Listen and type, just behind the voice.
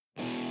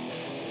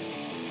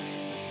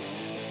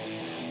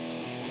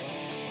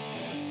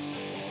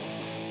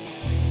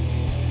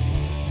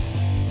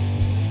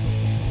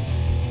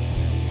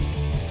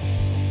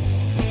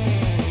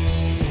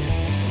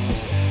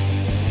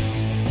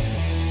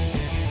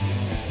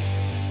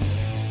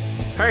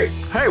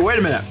Hey, wait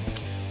a minute.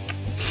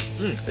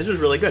 This is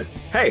really good.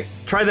 Hey,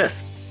 try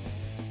this.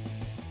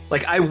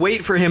 Like, I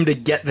wait for him to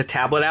get the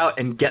tablet out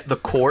and get the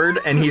cord,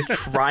 and he's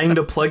trying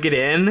to plug it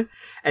in,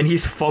 and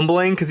he's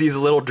fumbling because he's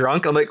a little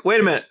drunk. I'm like, wait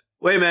a minute,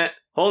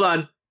 hold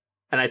on.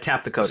 And I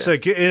tap the code So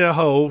get in a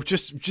hole.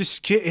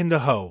 Just get in the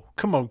hole.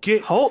 Come on,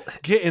 get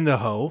in the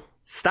hole.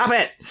 Stop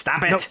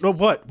it. No,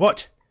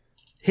 what?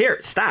 Here,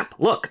 stop.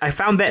 Look, I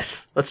found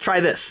this. Let's try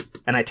this.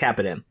 And I tap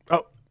it in.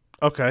 Oh,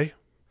 okay.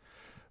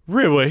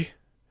 Really?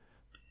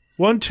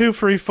 1, 2,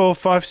 3, 4,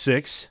 5,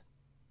 6.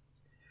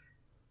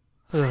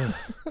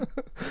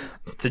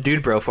 It's a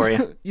dude bro for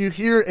you. You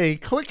hear a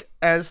click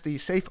as the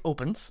safe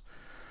opens.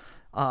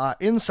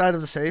 Inside of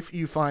the safe,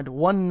 you find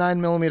one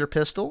 9mm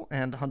pistol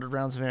and 100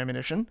 rounds of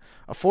ammunition,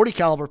 a 40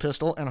 caliber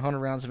pistol and 100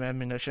 rounds of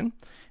ammunition,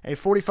 a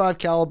 45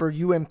 caliber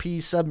UMP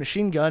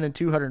submachine gun and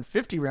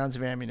 250 rounds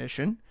of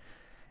ammunition,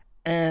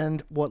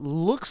 and what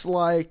looks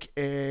like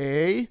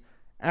a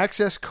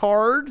access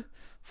card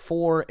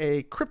for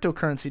a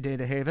cryptocurrency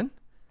data haven,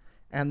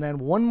 and then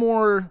one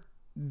more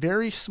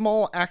very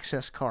small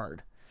access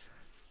card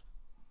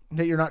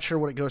that you're not sure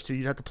what it goes to.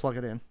 You'd have to plug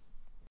it in.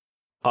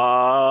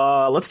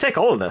 Let's take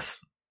all of this.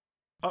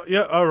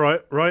 Yeah, all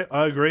right,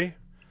 I agree.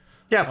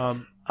 Yeah,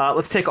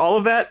 let's take all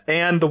of that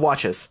and the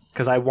watches,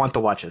 because I want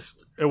the watches.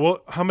 Well,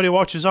 how many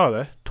watches are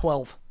there?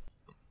 12.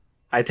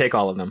 I take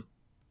all of them.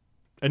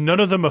 And none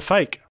of them are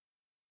fake.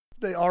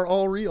 They are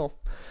all real.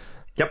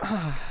 Yep.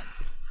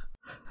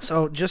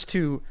 So just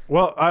to...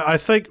 Well, I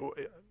think,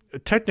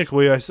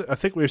 technically, I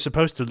think we're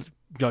supposed to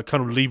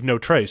kind of leave no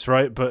trace,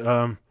 right?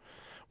 But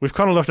we've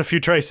kind of left a few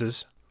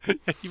traces.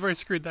 You've already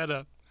screwed that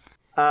up.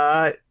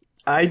 I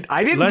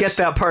didn't get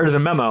that part of the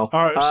memo.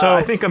 All right, so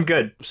I think I'm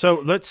good. So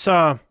let's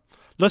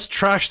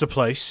trash the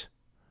place.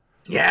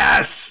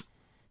 Yes.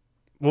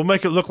 We'll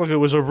make it look like it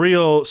was a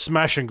real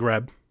smash and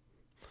grab.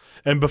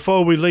 And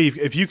before we leave,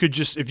 if you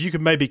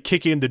could maybe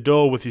kick in the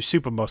door with your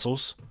super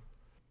muscles.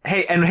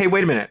 Hey,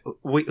 wait a minute.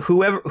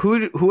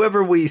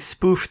 Whoever we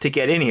spoofed to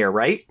get in here,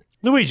 right?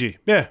 Luigi,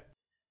 yeah.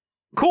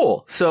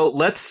 Cool. So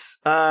let's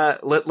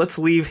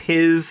leave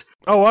his.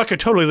 Oh, I could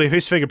totally leave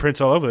his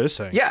fingerprints all over this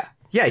thing. Yeah.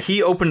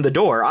 He opened the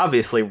door,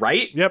 obviously,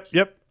 right? Yep.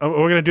 We're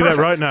gonna do that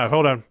right now.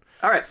 Hold on.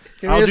 All right.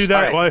 I'll do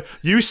that. Right. While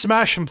you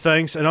smash some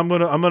things, and I'm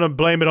gonna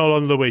blame it all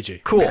on Luigi.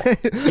 Cool.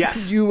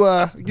 Yes.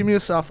 You give me a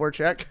software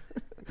check.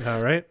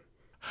 All right.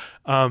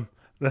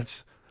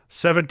 That's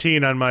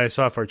 17 on my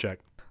software check.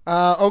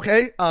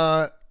 Okay.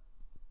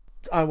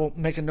 I will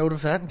make a note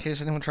of that in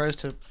case anyone tries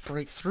to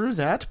break through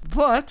that.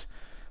 But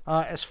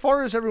as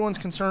far as everyone's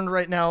concerned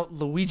right now,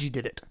 Luigi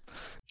did it.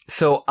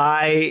 So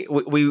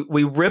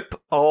we rip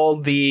all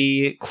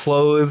the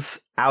clothes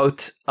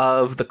out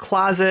of the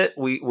closet.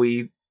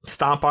 We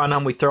stomp on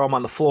them. We throw them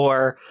on the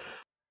floor.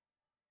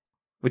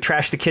 We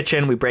trash the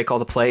kitchen. We break all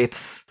the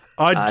plates.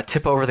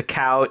 Tip over the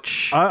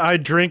couch. I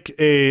drink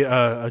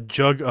a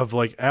jug of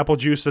like apple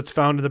juice that's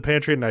found in the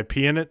pantry, and I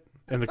pee in it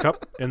in the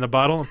cup in the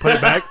bottle and put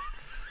it back.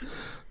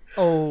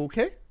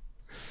 Okay,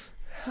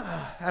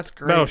 that's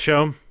great. No,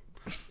 show 'em.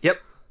 Yep.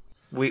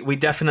 We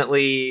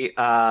definitely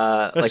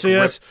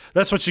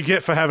that's what you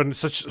get for having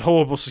such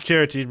horrible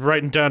security,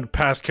 writing down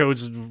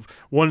passcodes of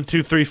 1,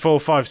 2, 3, 4,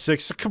 5,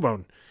 6. Come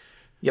on.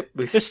 Yep.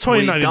 It's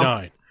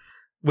 $20.99.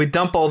 We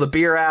dump all the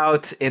beer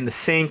out in the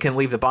sink and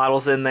leave the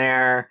bottles in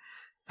there.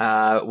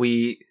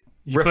 We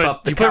rip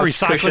up the couch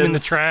recycling cushions. in the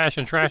trash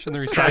and trash in the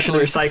recycling. Trash in the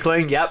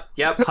recycling.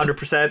 Yep.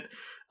 100%.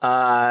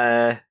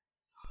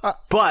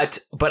 But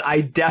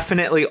I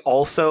definitely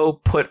also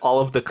put all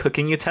of the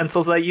cooking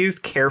utensils I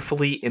used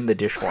carefully in the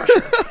dishwasher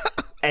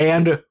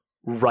and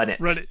run it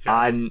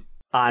on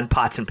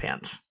pots and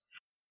pans.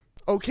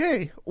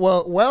 Okay,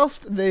 well,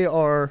 whilst they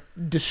are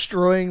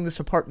destroying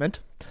this apartment,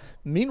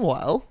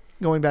 meanwhile,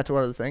 going back to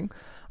our other thing,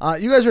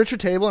 you guys are at your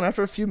table, and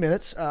after a few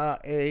minutes,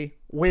 a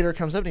waiter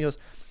comes up and he goes,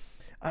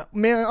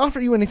 may I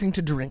offer you anything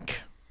to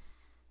drink?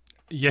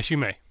 Yes, you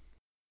may.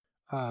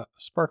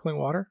 Sparkling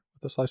water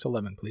with a slice of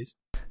lemon, please.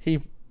 He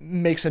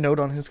makes a note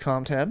on his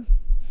comm tab.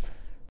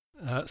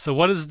 So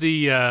what is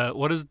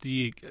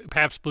the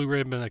Pabst Blue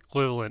Ribbon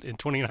equivalent in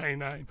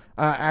 2099?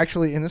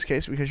 Actually, in this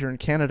case, because you're in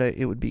Canada,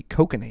 it would be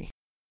kokanee.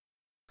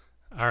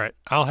 All right,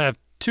 I'll have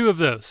 2 of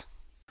those.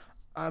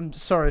 I'm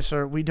sorry,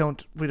 sir. We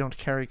don't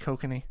carry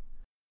kokanee.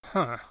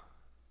 Huh.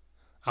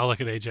 I'll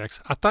look at Ajax.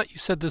 I thought you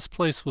said this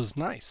place was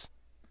nice.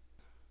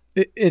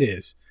 It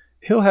is.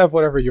 He'll have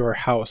whatever your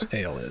house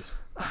ale is.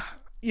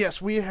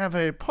 Yes, we have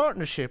a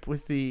partnership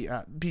with the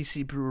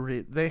BC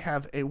Brewery. They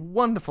have a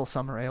wonderful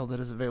summer ale that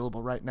is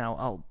available right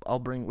now. I'll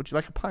bring. Would you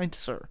like a pint,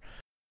 sir?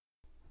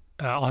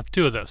 I'll have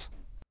 2 of those.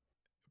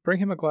 Bring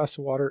him a glass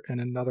of water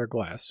and another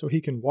glass so he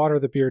can water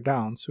the beer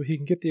down so he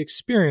can get the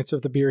experience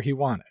of the beer he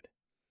wanted.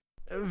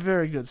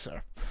 Very good,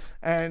 sir.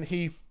 And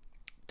he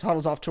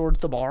toddles off towards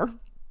the bar.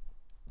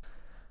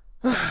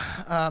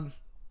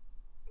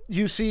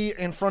 You see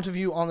in front of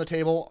you on the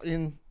table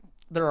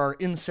there are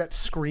inset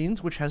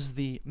screens, which has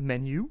the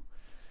menu.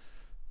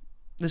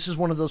 This is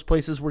one of those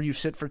places where you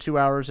sit for 2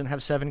 hours and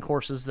have 7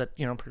 courses that,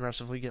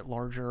 progressively get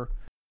larger.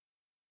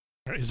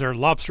 Is there a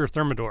lobster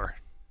thermidor?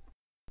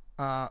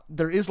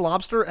 There is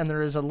lobster, and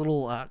there is a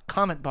little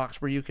comment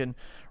box where you can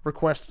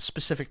request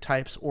specific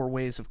types or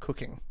ways of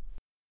cooking.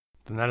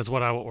 Then that is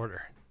what I will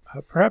order.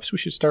 Perhaps we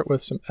should start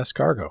with some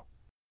escargot.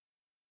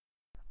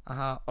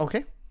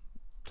 Okay.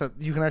 So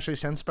you can actually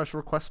send special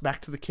requests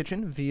back to the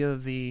kitchen via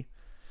the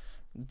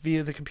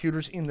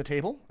computers in the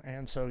table,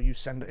 and so you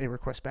send a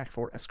request back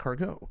for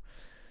escargot.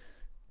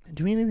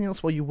 Doing anything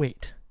else while you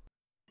wait?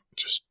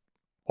 Just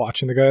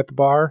watching the guy at the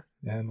bar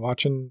and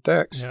watching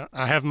Dex. Yeah,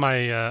 I have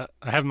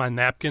my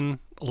napkin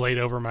laid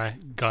over my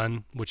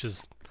gun, which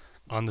is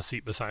on the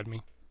seat beside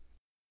me.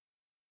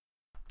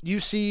 You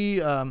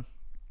see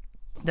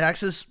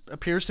Dax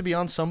appears to be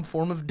on some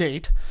form of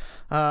date.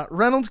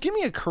 Reynolds, give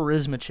me a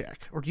charisma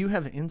check. Or do you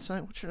have an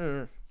insight?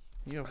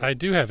 I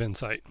do have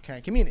insight.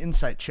 Okay, give me an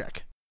insight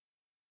check.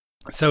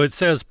 So it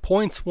says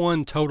points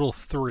 1, total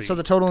 3. So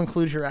the total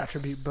includes your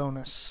attribute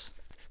bonus.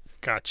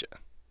 Gotcha.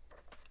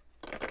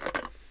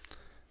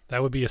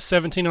 That would be a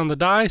 17 on the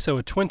die, so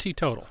a 20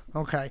 total.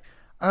 Okay.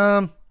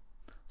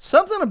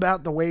 Something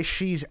about the way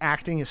she's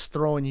acting is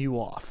throwing you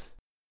off.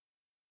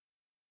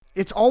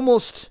 It's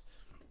almost...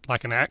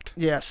 Like an act?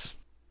 Yes.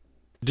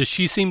 Does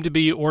she seem to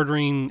be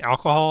ordering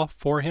alcohol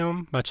for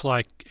him, much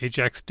like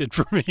Ajax did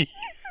for me?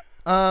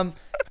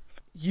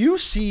 You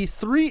see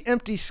 3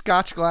 empty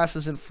scotch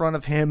glasses in front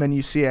of him, and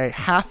you see a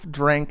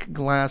half-drank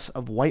glass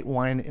of white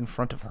wine in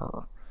front of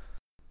her.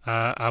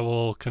 I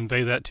will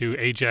convey that to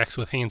Ajax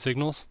with hand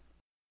signals.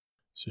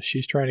 So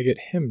she's trying to get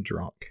him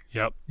drunk.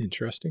 Yep.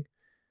 Interesting.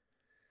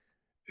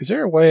 Is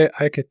there a way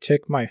I could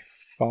take my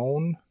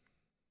phone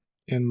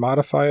and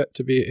modify it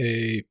to be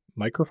a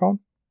microphone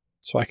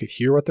so I could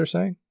hear what they're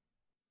saying?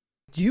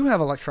 Do you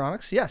have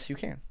electronics? Yes, you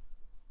can.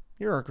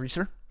 You're a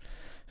greaser.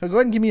 So go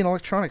ahead and give me an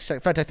electronics check.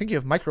 In fact, I think you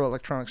have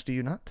microelectronics, do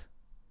you not?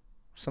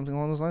 Something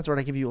along those lines? Or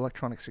did I give you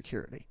electronic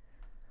security?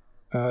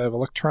 I have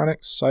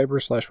electronics,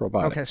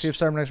 cyber/robotics. Okay, so you have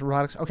cybernetics,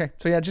 robotics. Okay,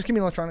 so yeah, just give me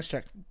an electronics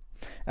check.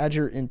 Add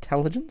your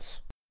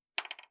intelligence.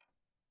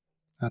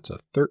 That's a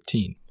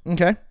 13.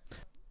 Okay.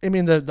 I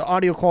mean, the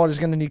audio quality is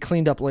going to need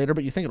cleaned up later,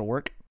 but you think it'll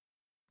work.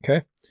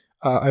 Okay.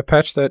 I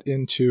patched that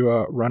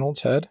into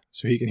Reynolds' head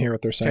so he can hear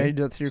what they're saying. Okay, you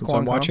do that through your since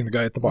I'm Qualcomm. watching the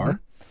guy at the bar.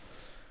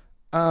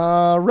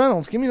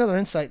 Reynolds, give me another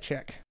insight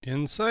check.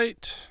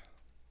 Insight.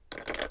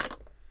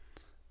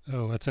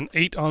 Oh, that's an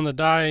 8 on the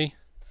die.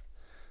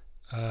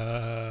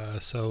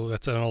 So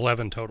that's an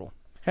 11 total.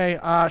 Hey,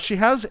 she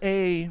has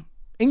a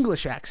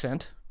English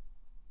accent.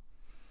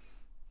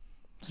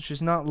 So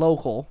she's not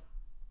local.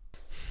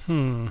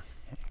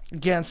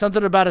 Again,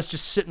 something about it's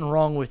just sitting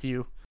wrong with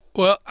you.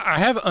 Well, I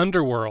have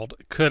Underworld.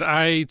 Could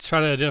I try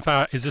to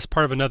identify, is this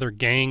part of another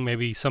gang?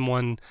 Maybe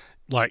someone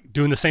like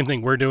doing the same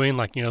thing we're doing,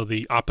 like, you know,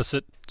 the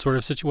opposite sort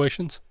of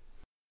situations?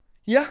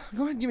 Yeah,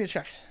 go ahead and give me a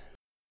check.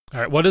 All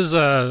right, what is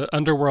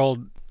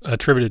Underworld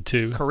attributed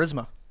to?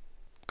 Charisma.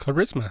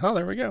 Charisma. Oh,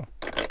 there we go.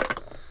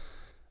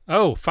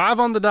 Oh, 5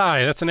 on the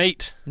die. That's an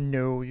 8.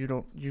 No, you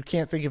don't. You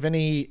can't think of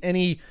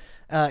any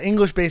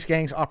English-based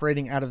gangs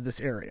operating out of this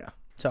area.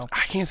 So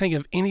I can't think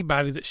of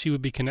anybody that she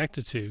would be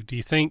connected to. Do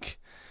you think,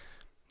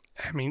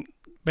 I mean,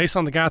 based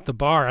on the guy at the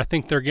bar, I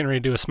think they're getting ready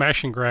to do a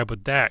smash and grab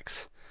with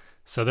Dax.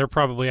 So they're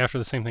probably after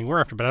the same thing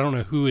we're after, but I don't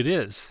know who it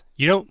is.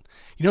 You don't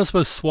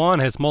suppose Swan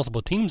has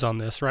multiple teams on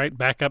this, right?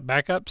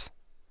 Backups?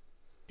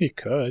 He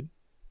could.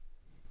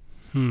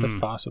 That's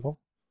possible.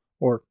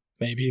 Or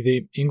maybe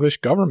the English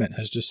government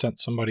has just sent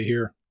somebody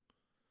here.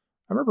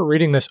 I remember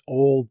reading this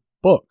old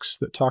books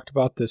that talked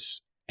about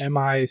this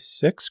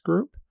MI6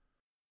 group.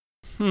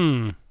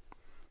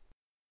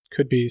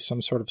 Could be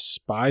some sort of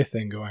spy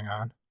thing going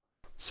on.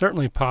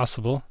 Certainly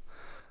possible.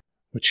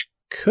 Which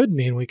could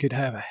mean we could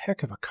have a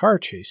heck of a car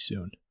chase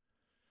soon.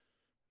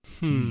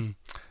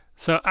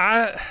 So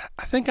I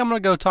think I'm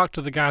going to go talk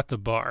to the guy at the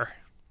bar.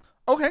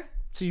 okay.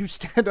 So you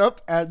stand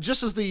up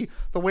just as the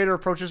waiter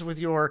approaches with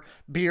your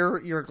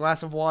beer, your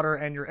glass of water,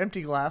 and your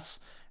empty glass,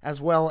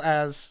 as well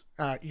as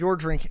your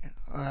drink,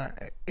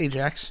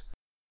 Ajax.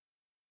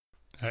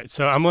 All right,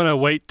 so I'm going to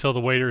wait till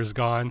the waiter is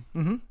gone.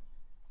 Mm-hmm.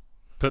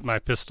 Put my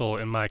pistol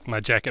in my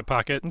jacket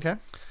pocket. Okay.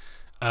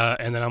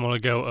 And then I'm going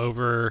to go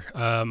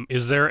over.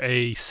 Is there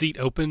a seat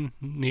open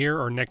near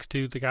or next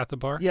to the guy at the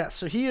bar? Yeah,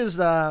 so he is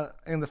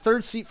in the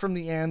third seat from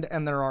the end,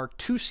 and there are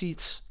 2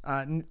 seats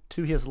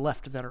to his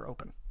left that are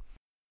open.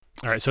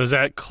 All right, so is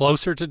that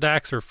closer to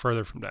Dax or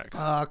further from Dax?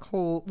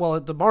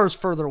 Well, the bar is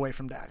further away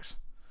from Dax.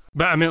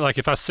 But I mean, like,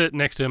 if I sit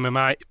next to him, am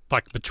I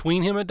like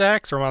between him and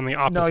Dax, or am I on the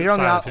opposite No, you're on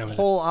side of the him?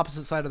 whole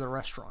opposite side of the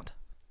restaurant.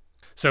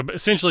 So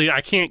essentially,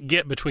 I can't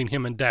get between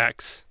him and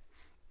Dax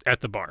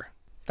at the bar.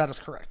 That is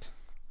correct.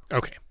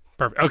 Okay,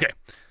 perfect. Okay,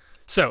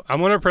 so I'm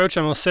going to approach.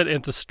 I'm going to sit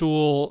at the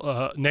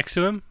stool next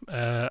to him.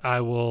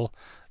 I will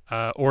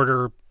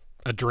order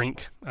a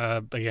drink.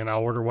 Again,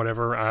 I'll order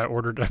whatever. I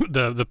ordered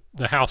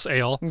the house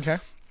ale. Okay.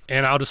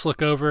 And I'll just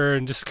look over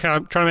and just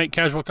kind of try to make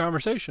casual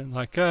conversation.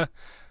 Like,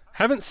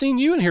 haven't seen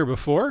you in here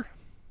before.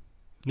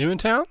 New in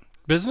town?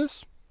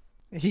 Business?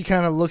 He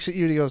kind of looks at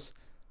you and he goes,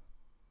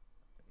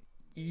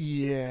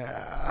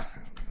 yeah.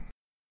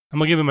 I'm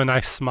going to give him a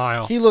nice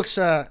smile. He looks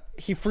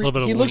he little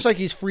bit of looks wink. like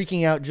he's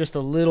freaking out just a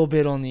little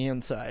bit on the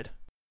inside.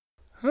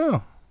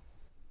 Oh.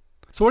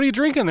 So what are you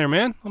drinking there,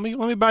 man? Let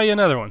me buy you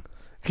another one.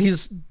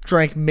 He's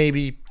drank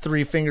maybe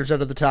 3 fingers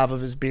out of the top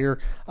of his beer.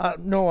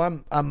 No,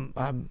 I'm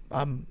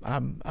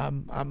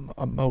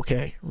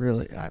okay.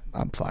 Really,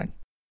 I'm fine.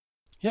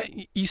 Yeah,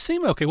 you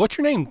seem okay. What's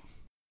your name?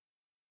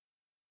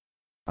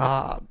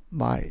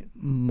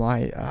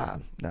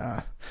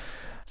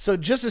 So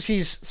just as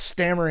he's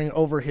stammering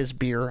over his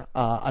beer,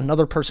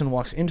 another person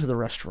walks into the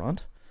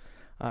restaurant.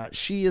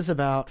 She is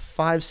about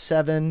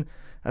 5'7",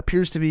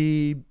 appears to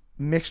be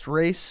mixed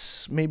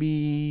race,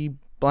 maybe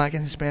black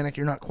and Hispanic.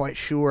 You're not quite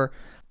sure.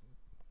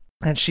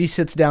 And she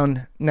sits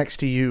down next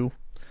to you,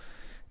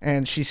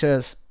 and she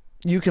says,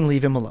 "You can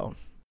leave him alone."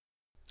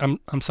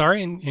 I'm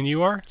sorry, and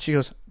you are? She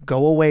goes,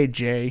 "Go away,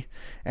 Jay."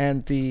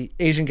 And the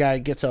Asian guy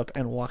gets up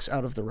and walks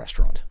out of the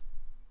restaurant.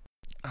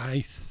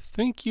 I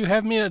think you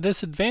have me at a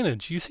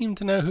disadvantage. You seem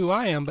to know who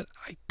I am, but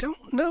I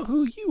don't know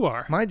who you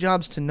are. My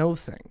job's to know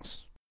things.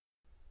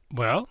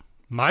 Well,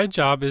 my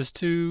job is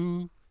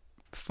to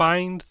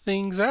find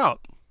things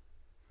out.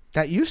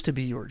 That used to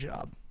be your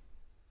job.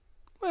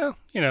 Well,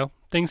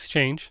 things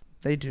change.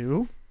 They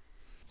do.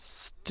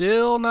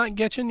 Still not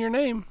getting your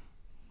name.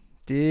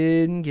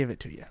 Didn't give it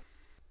to you.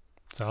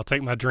 So I'll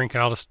take my drink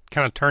and I'll just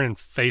kind of turn and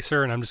face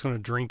her, and I'm just going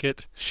to drink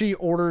it. She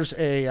orders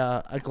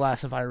a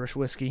glass of Irish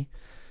whiskey.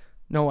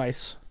 No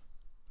ice.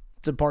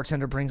 The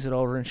bartender brings it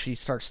over and she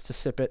starts to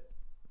sip it.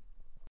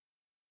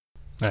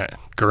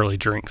 Girly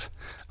drinks.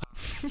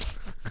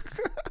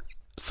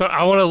 So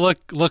I want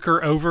to look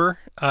her over.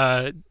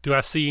 Do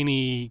I see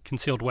any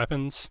concealed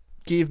weapons?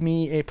 Give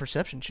me a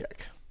perception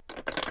check.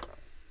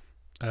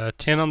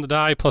 10 on the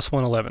die plus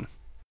 111.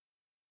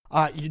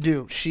 You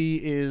do. She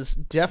is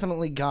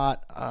definitely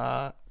got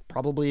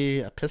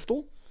probably a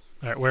pistol.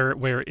 All right,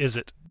 where is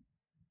it?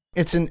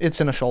 It's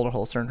in a shoulder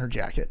holster in her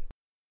jacket.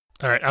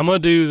 All right, I'm gonna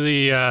do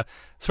the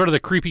sort of the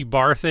creepy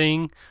bar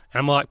thing. And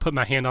I'm gonna put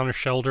my hand on her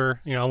shoulder,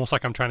 almost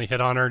like I'm trying to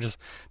hit on her. Just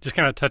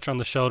kind of touch on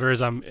the shoulder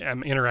as I'm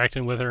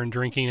interacting with her and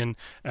drinking, and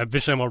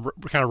eventually I'm gonna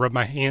kind of rub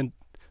my hand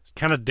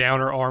kind of down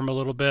her arm a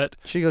little bit.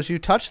 She goes, "You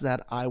touch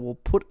that, I will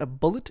put a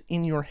bullet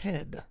in your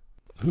head."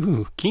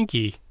 Ooh,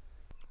 kinky.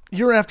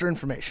 You're after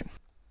information.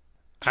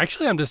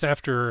 Actually, I'm just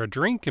after a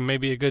drink and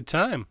maybe a good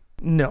time.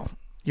 No,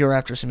 you're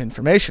after some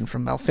information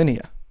from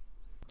Malfinia.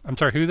 I'm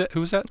sorry, who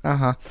was that?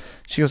 Uh-huh.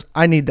 She goes,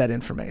 "I need that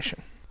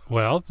information."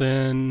 Well,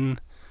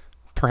 then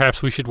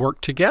perhaps we should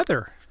work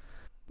together.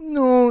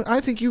 No, I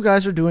think you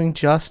guys are doing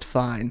just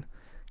fine.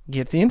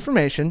 Get the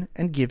information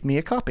and give me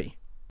a copy.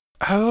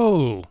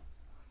 Oh,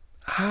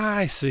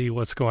 I see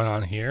what's going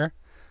on here.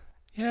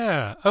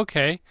 Yeah,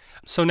 okay.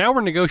 So now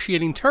we're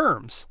negotiating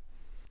terms.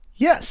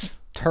 Yes,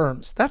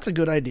 terms. That's a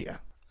good idea.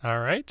 All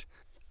right.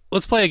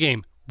 Let's play a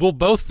game. We'll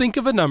both think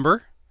of a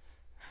number,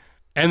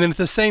 and then at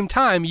the same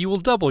time, you will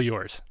double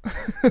yours.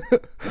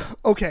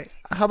 Okay,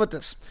 how about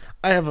this?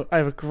 I have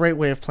a great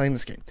way of playing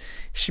this game.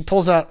 She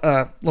pulls out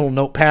a little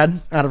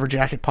notepad out of her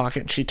jacket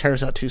pocket, and she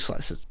tears out 2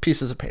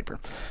 pieces of paper.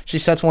 She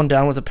sets one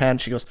down with a pen.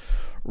 She goes,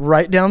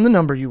 "Write down the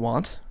number you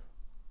want,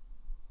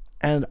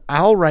 and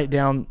I'll write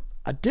down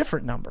a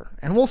different number,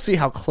 and we'll see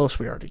how close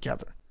we are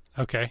together."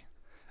 Okay.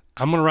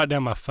 I'm going to write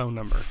down my phone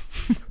number.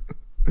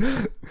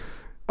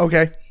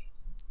 Okay.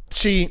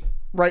 She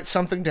writes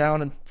something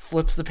down and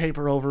flips the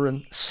paper over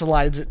and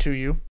slides it to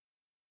you.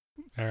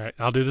 All right.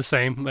 I'll do the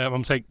same.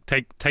 I'm going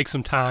to take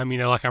some time,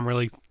 like I'm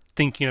really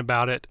thinking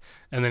about it,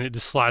 and then it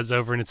just slides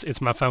over, and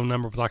it's my phone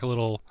number with like a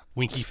little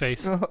winky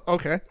face.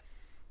 Okay.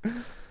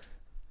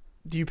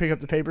 Do you pick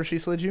up the paper she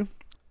slid you?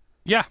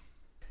 Yeah.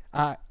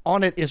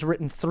 On it is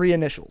written 3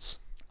 initials.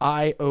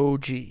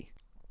 IOG.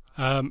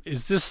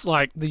 Is this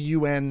like the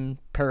UN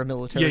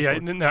paramilitary? Yeah.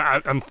 No,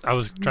 I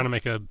was trying to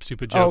make a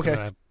stupid joke. Okay.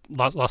 And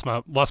I lost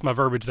my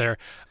verbiage there.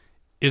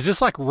 Is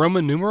this like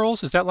Roman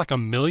numerals? Is that like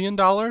 $1 million?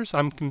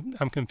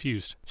 I'm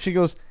confused. She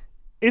goes,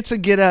 "It's a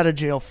get out of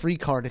jail free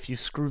card if you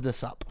screw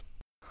this up."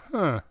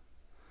 Huh.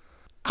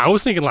 I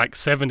was thinking like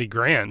 70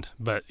 grand,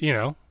 but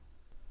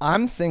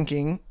I'm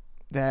thinking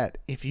that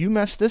if you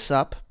mess this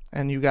up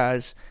and you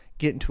guys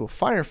get into a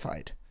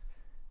firefight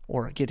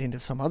or get into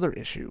some other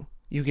issue,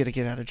 you get a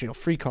get out of jail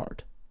free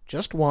card.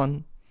 Just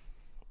one,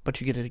 but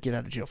you get a get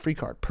out of jail free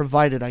card,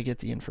 provided I get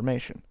the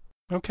information.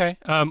 Okay.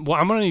 Well,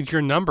 I'm going to need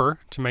your number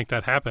to make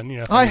that happen.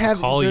 If I have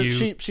to call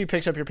you. She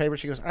picks up your paper.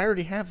 She goes, "I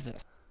already have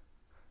this."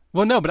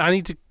 Well, no, but I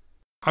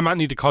might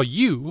need to call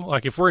you.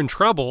 Like if we're in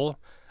trouble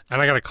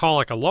and I got to call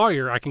like a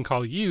lawyer, I can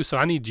call you. So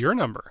I need your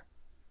number.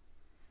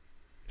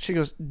 She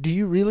goes, "Do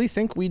you really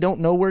think we don't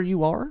know where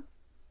you are?"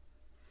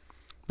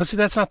 But see,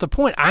 that's not the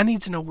point. I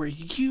need to know where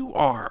you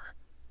are.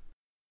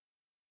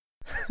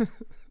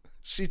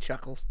 She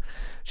chuckles.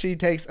 She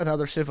takes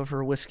another sip of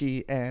her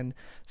whiskey and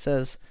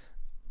says,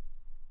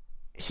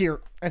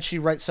 "Here." And she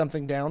writes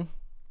something down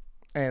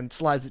and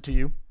slides it to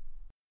you.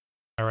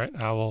 All right.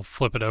 I will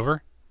flip it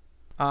over.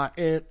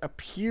 It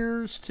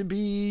appears to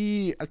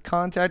be a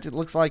contact. It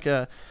looks like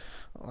a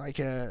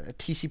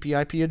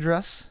TCP/IP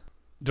address.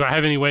 Do I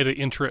have any way to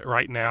enter it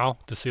right now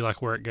to see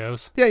like where it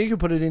goes? Yeah, you can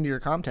put it into your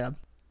comm tab.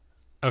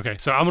 Okay,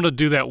 so I'm going to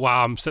do that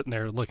while I'm sitting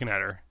there looking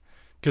at her.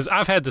 Because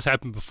I've had this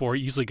happen before. It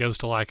usually goes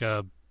to like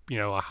a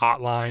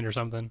hotline or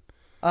something.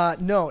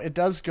 No, it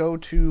does go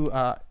to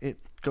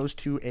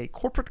a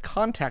corporate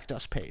contact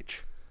us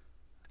page.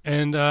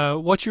 And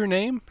what's your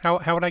name?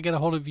 How would I get a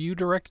hold of you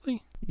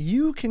directly?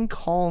 You can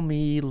call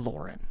me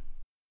Lauren.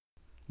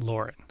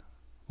 Lauren.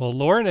 Well,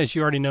 Lauren, as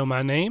you already know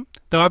my name,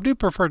 though I do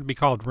prefer to be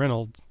called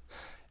Reynolds.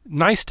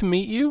 Nice to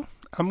meet you.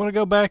 I'm going to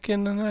go back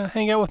and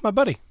hang out with my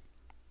buddy.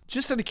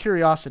 Just out of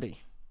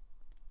curiosity,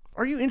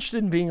 are you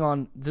interested in being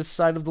on this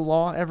side of the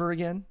law ever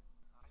again?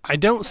 I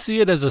don't see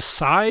it as a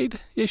side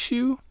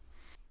issue,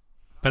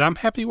 but I'm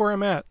happy where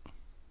I'm at.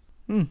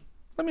 Let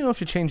me know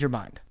if you change your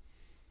mind.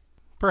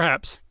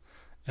 Perhaps.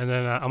 And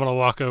then I'm going to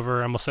walk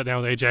over, I'm going to sit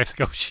down with Ajax and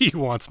go, she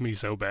wants me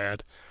so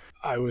bad.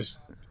 I was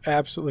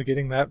absolutely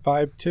getting that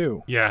vibe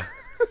too. Yeah.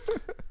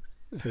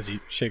 Because he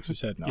shakes his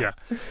head no. Yeah.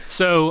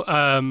 So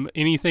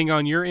anything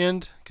on your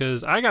end?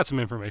 Because I got some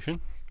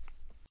information.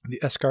 The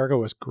escargot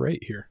was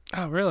great here.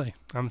 Oh, really?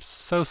 I'm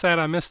so sad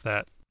I missed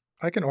that.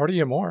 I can order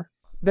you more.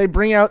 They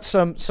bring out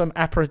some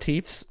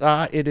aperitifs.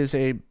 It is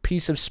a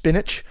piece of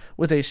spinach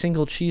with a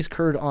single cheese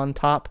curd on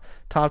top,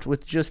 topped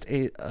with just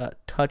a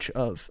touch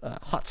of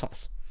hot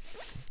sauce.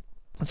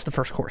 That's the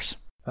first course.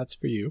 That's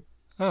for you.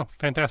 Oh,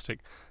 fantastic.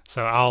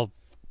 So I'll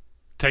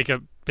take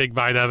a big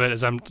bite of it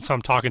as I'm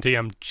talking to you.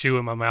 I'm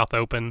chewing my mouth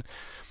open,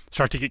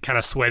 start to get kind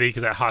of sweaty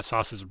because that hot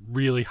sauce is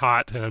really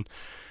hot. And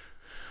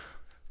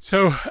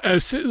so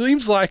it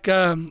seems like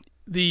and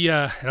I'm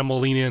going to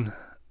lean in,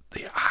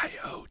 the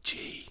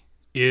IOG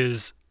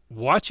is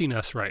watching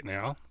us right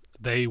now.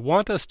 They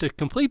want us to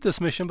complete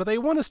this mission, but they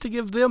want us to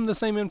give them the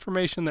same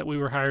information that we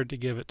were hired to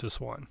give it to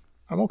Swan.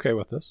 I'm okay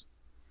with this.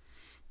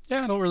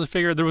 Yeah, I don't really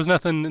figure there was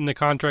nothing in the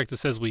contract that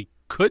says we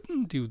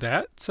couldn't do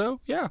that. So,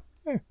 yeah.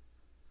 Hey,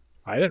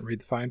 I didn't read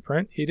the fine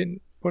print. He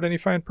didn't put any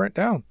fine print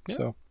down. Yeah.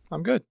 So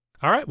I'm good.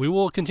 All right, we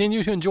will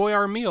continue to enjoy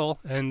our meal.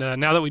 And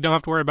now that we don't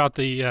have to worry about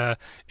the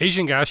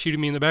Asian guy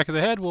shooting me in the back of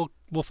the head, we'll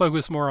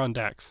focus more on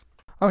Dax.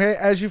 Okay,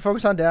 as you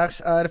focus on Dax,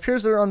 it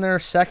appears they're on their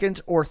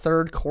second or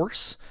third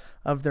course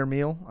of their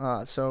meal.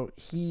 So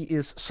he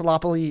is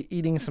sloppily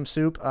eating some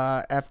soup.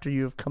 After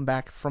you've come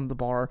back from the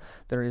bar,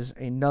 there is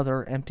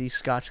another empty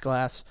scotch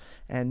glass.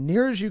 And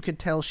near as you could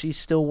tell, she's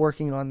still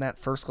working on that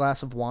first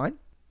glass of wine.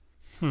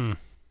 I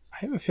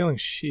have a feeling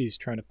she's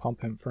trying to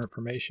pump him for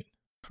information.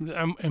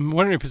 I'm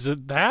wondering if it's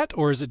that,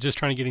 or is it just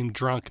trying to get him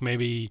drunk,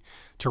 maybe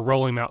to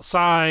roll him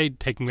outside,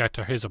 take him back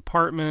to his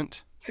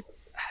apartment?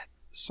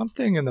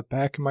 Something in the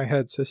back of my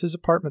head says his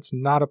apartment's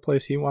not a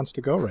place he wants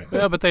to go right now.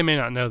 Well, but they may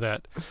not know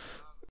that.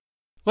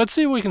 Let's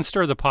see if we can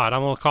stir the pot.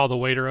 I'm going to call the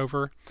waiter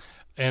over,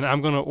 and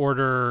I'm going to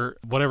order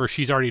whatever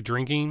she's already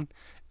drinking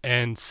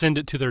and send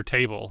it to their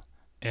table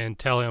and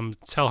tell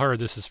her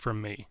this is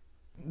from me.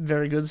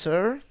 Very good,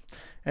 sir.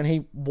 And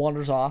he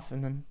wanders off,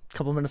 and then a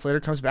couple minutes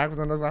later comes back with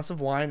another glass of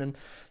wine and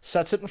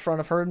sets it in front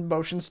of her and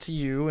motions to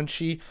you, and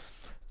she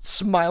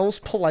smiles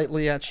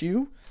politely at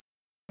you.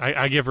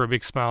 I give her a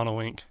big smile and a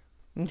wink.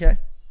 Okay.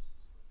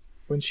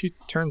 When she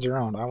turns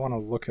around, I want to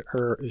look at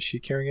her. Is she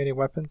carrying any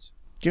weapons?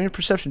 Give me a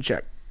perception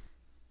check.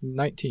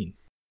 19.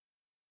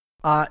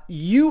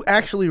 You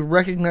actually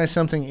recognize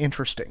something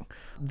interesting.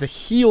 The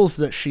heels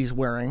that she's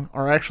wearing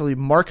are actually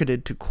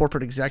marketed to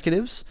corporate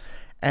executives,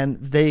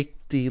 and the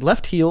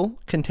left heel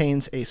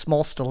contains a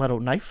small stiletto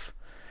knife,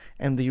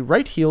 and the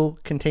right heel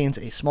contains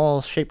a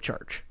small shape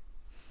charge.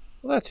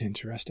 Well, that's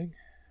interesting.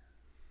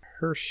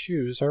 Her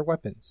shoes are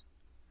weapons.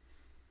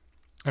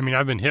 I mean,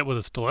 I've been hit with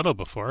a stiletto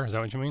before. Is that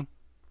what you mean?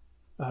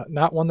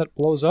 Not one that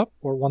blows up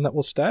or one that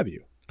will stab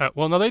you.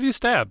 Well, no, they do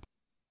stab.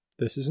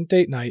 This isn't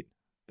date night.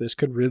 This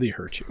could really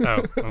hurt you.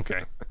 Oh,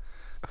 okay.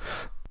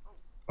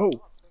 Oh,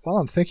 while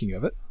I'm thinking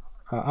of it,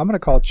 I'm going to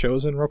call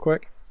Chosen real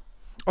quick.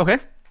 Okay.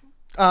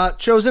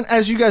 Chosen,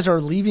 as you guys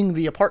are leaving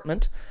the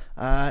apartment,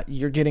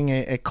 you're getting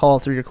a call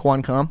through your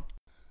Quancom.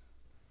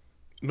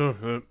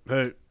 No,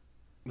 hey,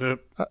 go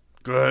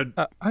ahead.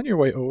 On your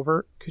way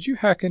over, could you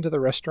hack into the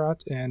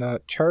restaurant and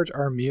charge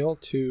our meal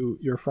to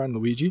your friend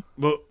Luigi?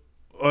 Well,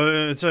 I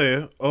didn't tell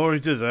you. I already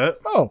did that.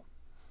 Oh.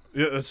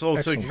 Yeah, it's all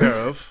Excellent. taken care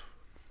of.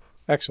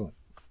 Excellent.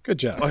 Good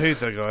job. I hate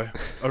that guy.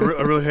 I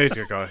really hate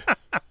that guy.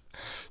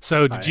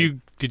 So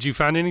did you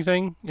find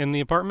anything in the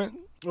apartment?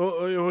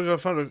 Well, we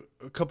found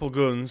a couple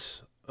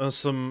guns and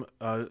some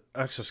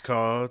access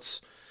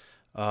cards.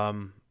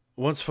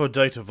 One's for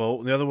data vault,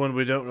 and the other one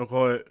we don't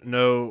quite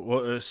know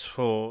what it's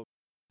for.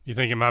 You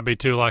think it might be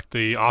to like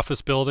the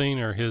office building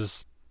or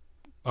his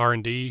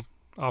R&D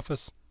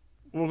office?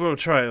 We're going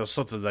to try it or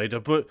something later,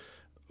 but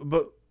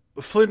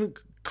Flynn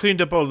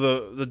cleaned up all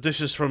the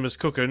dishes from his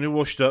cooker and he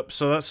washed up,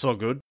 so that's all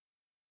good.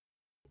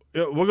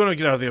 Yeah, we're going to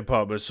get out of the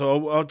apartment,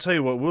 so I'll tell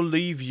you what, we'll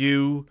leave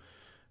you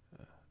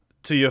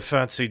to your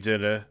fancy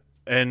dinner,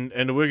 and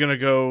we're going to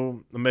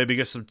go maybe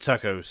get some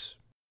tacos.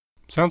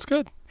 Sounds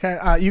good.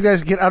 Okay, you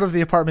guys get out of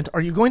the apartment. Are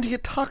you going to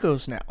get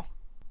tacos now?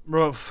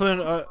 Well, Flynn,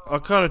 I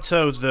kind of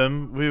told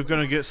them we were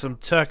going to get some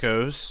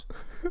tacos.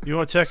 You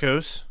want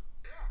tacos?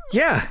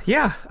 Yeah.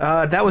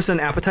 That was an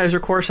appetizer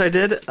course I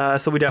did,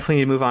 so we definitely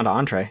need to move on to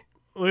entree.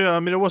 Well, yeah, I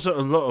mean, it wasn't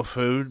a lot of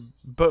food,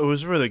 but it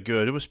was really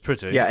good. It was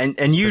pretty. Yeah,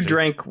 and you pretty.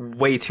 drank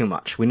way too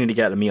much. We need to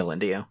get a meal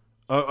into you.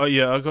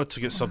 Yeah, I got to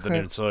get something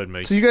inside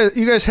me. So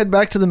you guys head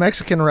back to the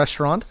Mexican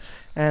restaurant,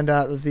 and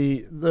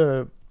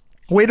the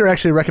waiter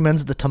actually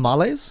recommends the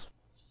tamales.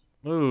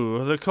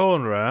 Ooh, they're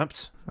corn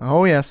wrapped.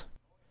 Oh yes.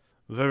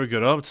 Very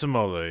good. Up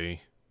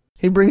tamale.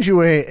 He brings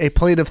you a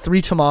plate of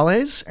 3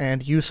 tamales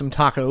and you some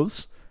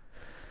tacos.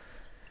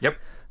 Yep.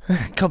 A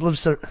couple of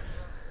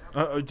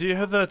Do you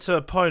have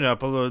that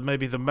pineapple or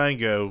maybe the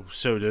mango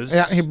sodas?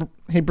 Yeah,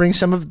 he brings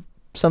some of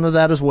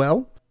that as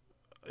well.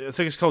 I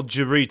think it's called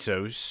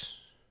Doritos.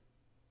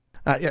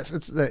 Yes,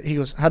 he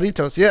goes,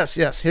 Jarritos.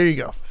 Yes, here you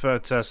go.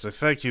 Fantastic.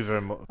 Thank you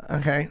very much.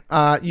 Okay.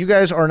 You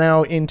guys are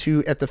now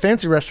at the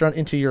fancy restaurant,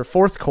 into your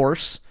 4th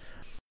course.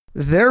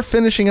 They're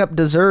finishing up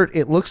dessert.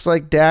 It looks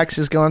like Dax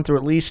has gone through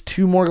at least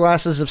 2 more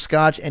glasses of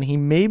scotch, and he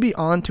may be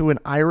on to an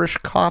Irish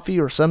coffee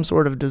or some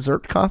sort of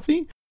dessert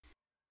coffee.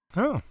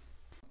 Oh.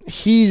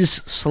 He's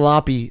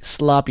sloppy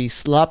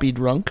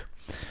drunk.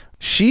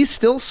 She's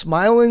still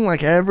smiling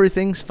like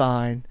everything's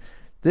fine.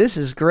 This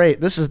is great.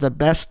 This is the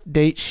best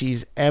date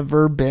she's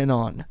ever been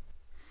on.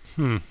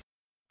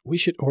 We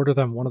should order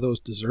them one of those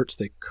desserts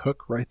they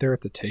cook right there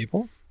at the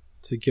table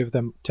to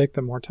take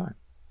them more time.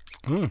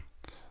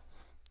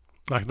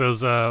 Like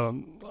those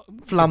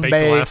Flambe. baked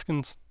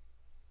Alaskans?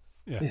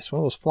 Yeah. Yes, one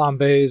of those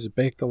flambés,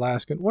 baked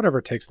Alaskan,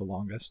 whatever takes the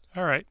longest.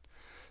 All right.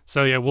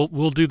 So yeah,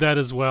 we'll do that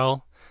as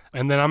well.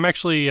 And then I'm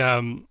actually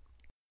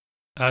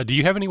do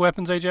you have any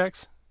weapons,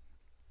 Ajax?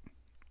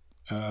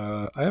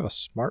 I have a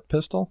smart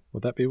pistol.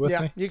 Would that be with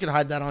me? You can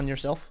hide that on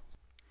yourself.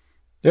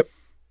 Yep.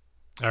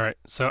 All right.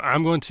 So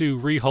I'm going to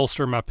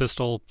reholster my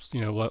pistol,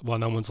 while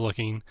no one's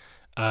looking.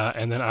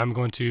 And then I'm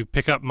going to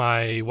pick up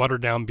my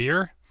watered down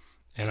beer,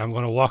 and I'm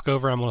going to walk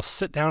over. I'm going to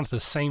sit down at the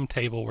same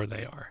table where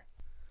they are.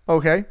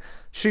 Okay.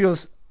 She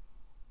goes,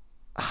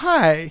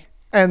 hi.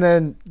 And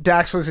then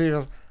Dax looks at you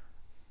and goes,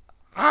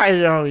 I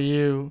know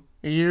you.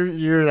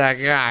 You're that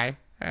guy.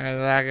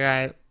 And that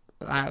guy.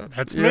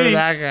 That's you're me.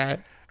 That guy.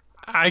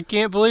 I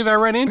can't believe I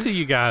ran into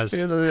you guys.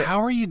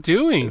 How are you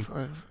doing?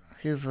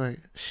 He's like,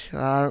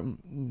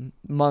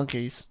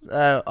 monkeys.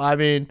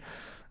 And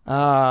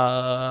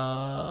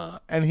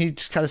he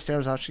just kind of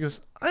stares out. She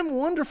goes, I'm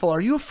wonderful.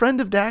 Are you a friend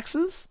of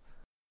Dax's?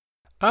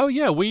 Oh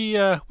yeah, we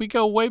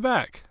go way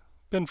back.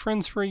 Been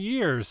friends for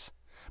years.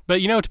 But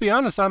to be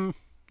honest, I'm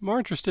more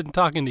interested in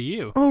talking to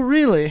you. Oh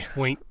really?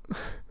 Wink.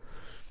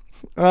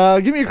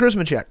 Give me a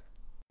charisma check.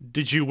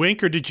 Did you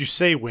wink or did you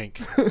say wink?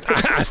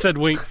 I said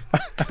wink.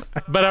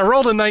 But I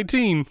rolled a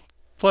 19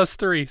 plus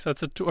 3, so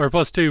that's or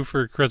plus 2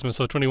 for charisma,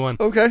 so 21.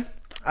 Okay.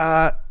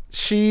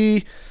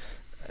 She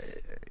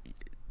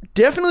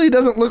definitely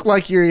doesn't look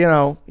like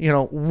you're,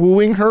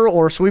 wooing her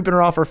or sweeping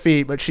her off her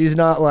feet, but she's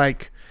not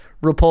like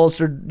repulsed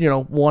or,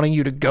 wanting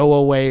you to go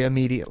away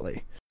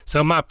immediately.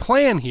 So my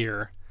plan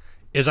here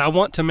is I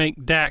want to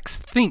make Dax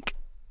think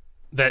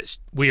that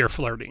we are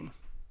flirting.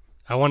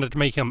 I wanted to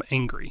make him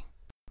angry.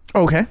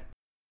 Okay.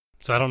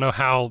 So I don't know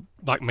how,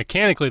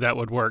 mechanically that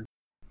would work.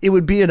 It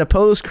would be an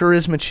opposed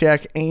charisma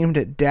check aimed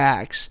at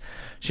Dax.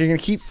 So you're going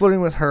to keep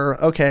flirting with her.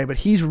 Okay, but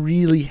he's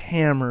really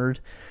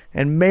hammered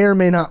and may or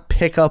may not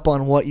pick up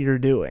on what you're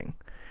doing.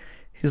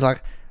 He's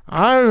like,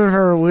 I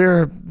remember we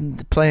were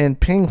playing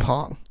ping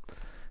pong.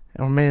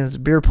 Or maybe it's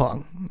beer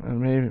pong.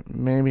 And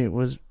maybe it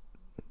was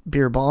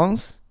beer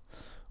bongs.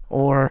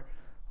 Or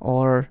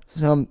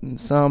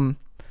some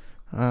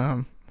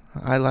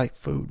I like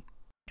food.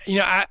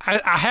 I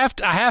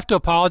have to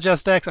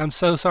apologize, Dax. I'm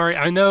so sorry.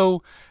 I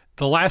know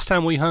the last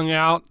time we hung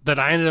out that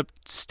I ended up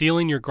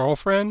stealing your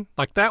girlfriend.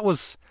 That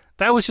was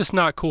just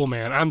not cool,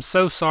 man. I'm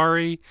so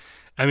sorry.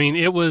 I mean,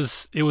 it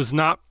wasn't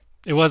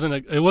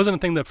a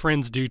thing that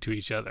friends do to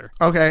each other.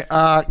 Okay,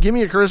 give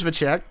me a charisma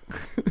check.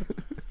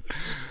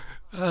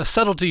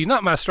 Subtlety,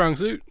 not my strong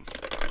suit.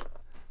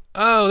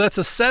 Oh, that's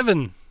a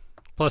 7.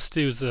 Plus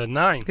 2 is a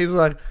 9. He's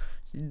like,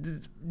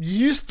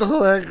 you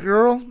stole that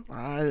girl?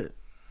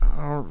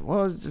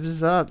 Was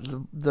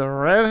that the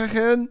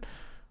redhead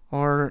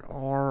or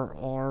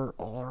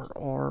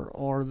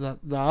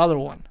the other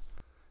one?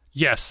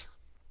 Yes,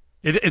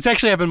 it's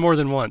actually happened more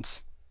than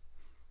once.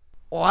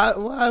 Why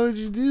would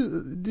you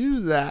do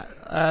that?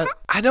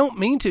 I don't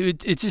mean to.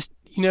 It's just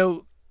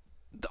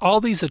all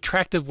these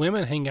attractive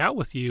women hang out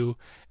with you,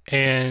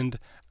 and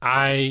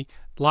I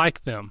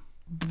like them.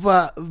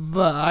 But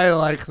I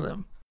like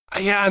them.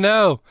 Yeah, I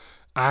know.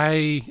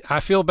 I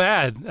feel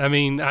bad. I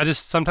mean,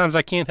 sometimes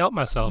I can't help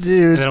myself.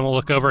 Dude. And then I'm gonna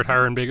look over at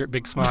her and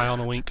big smile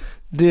and a wink.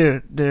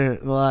 Dude,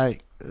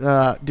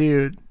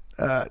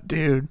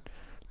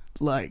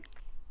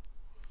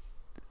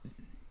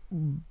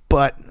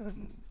 but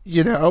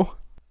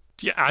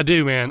Yeah, I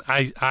do, man.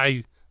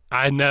 I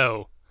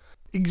know.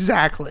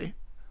 Exactly.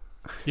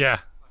 Yeah.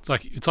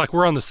 It's like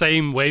we're on the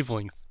same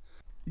wavelength.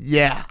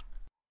 Yeah.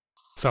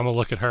 So I'm gonna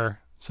look at her.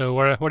 So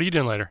what are you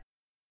doing later?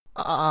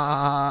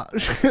 I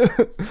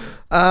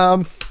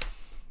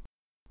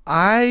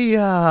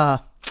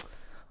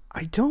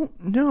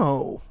don't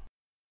know.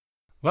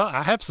 Well,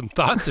 I have some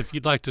thoughts if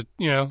you'd like to,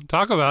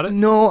 talk about it.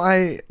 No,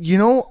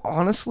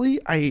 honestly,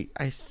 I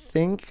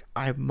think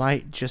I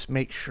might just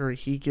make sure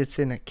he gets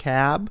in a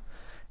cab,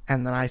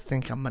 and then I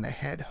think I'm going to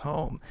head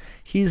home.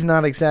 He's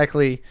not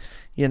exactly,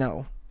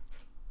 in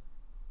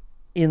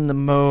the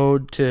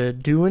mode to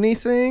do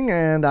anything,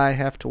 and I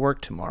have to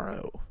work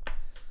tomorrow.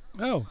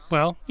 Oh,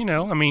 well,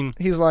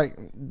 He's like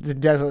the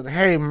desert.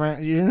 Hey,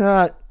 man, you're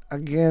not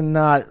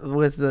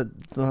with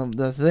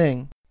the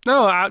thing.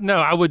 No,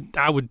 I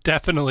would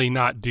definitely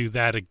not do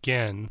that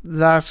again.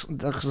 That's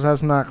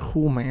not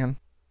cool, man.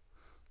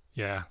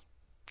 Yeah.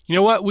 You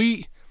know what?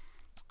 We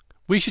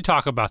should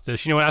talk about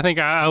this. You know what? I think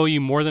I owe you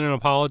more than an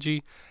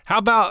apology. How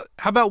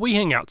about we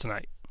hang out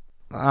tonight?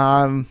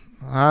 I'm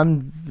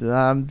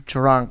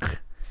drunk.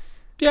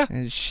 Yeah.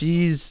 And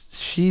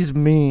she's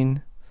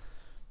mean.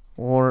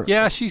 Or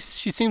yeah, she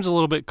seems a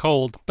little bit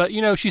cold, but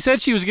she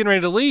said she was getting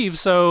ready to leave,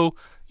 so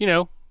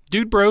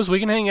dude bros, we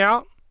can hang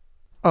out.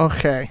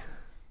 Okay.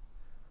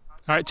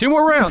 All right, two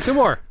more rounds.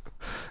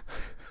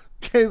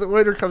 Okay, the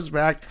waiter comes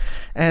back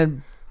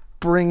and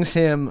brings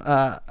him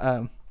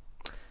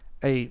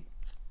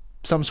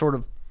some sort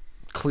of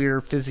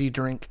clear fizzy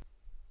drink.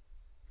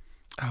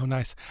 Oh,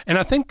 nice. And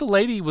I think the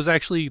lady was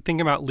actually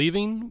thinking about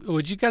leaving.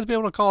 Would you guys be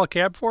able to call a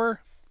cab for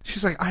her?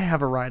 She's like, I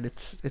have a ride.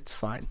 It's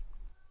fine.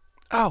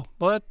 Oh,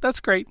 well, that's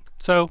great.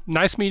 So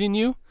nice meeting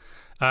you.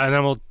 And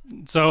then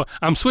so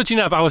I'm switching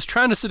up. I was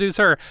trying to seduce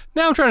her.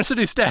 Now I'm trying to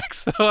seduce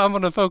Dax. So I'm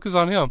going to focus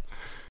on him.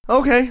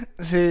 Okay.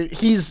 So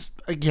he's,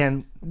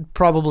 again,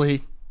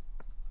 probably,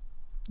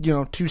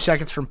 2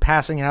 seconds from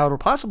passing out or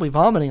possibly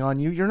vomiting on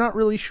you. You're not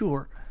really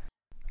sure.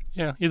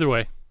 Yeah, either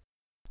way.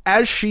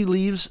 As she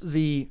leaves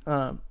the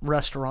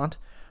restaurant,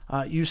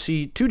 you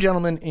see two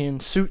gentlemen in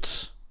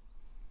suits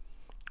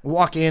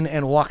walk in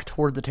and walk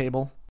toward the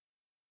table.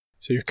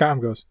 So your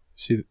comm goes,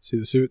 see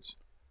the suits?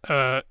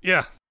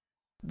 Yeah.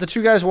 The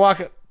two guys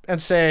walk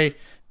and say,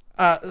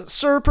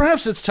 sir,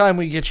 perhaps it's time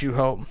we get you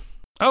home.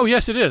 Oh,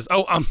 yes, it is.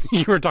 Oh,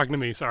 you were talking to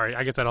me. Sorry,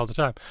 I get that all the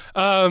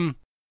time.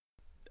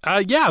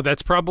 Yeah,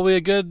 that's probably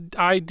a good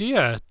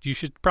idea. You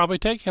should probably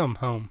take him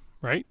home,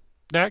 right?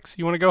 Dax,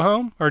 you want to go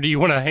home? Or do you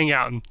want to hang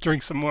out and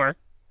drink some more?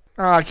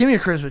 Give me a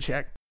charisma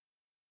check.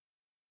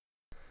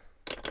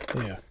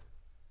 Yeah.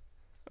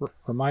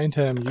 Remind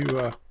him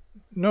you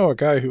know a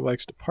guy who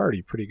likes to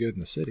party pretty good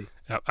in the city.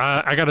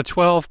 I got a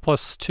 12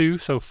 plus 2,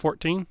 so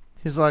 14.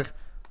 He's like,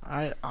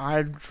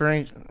 I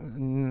drink,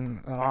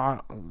 and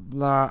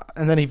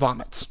then he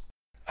vomits.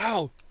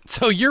 Oh,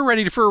 so you're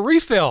ready for a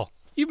refill.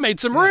 You've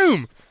made some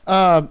room.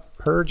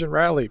 Purge and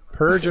rally.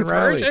 Purge and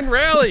rally. Purge and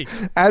rally.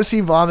 As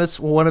he vomits,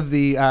 one of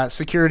the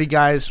security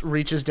guys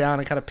reaches down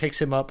and kind of picks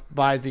him up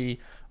by the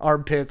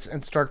armpits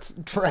and starts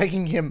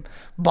dragging him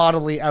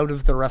bodily out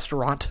of the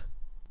restaurant.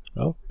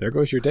 Well, there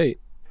goes your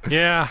date.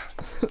 Yeah.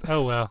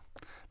 Oh, well.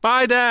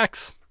 Bye,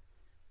 Dax.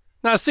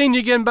 Not seeing you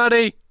again,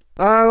 buddy.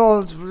 Yeah.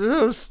 You're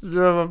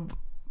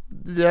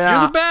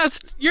the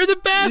best. You're the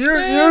best,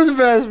 man. You're the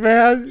best,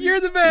 man.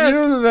 You're the best.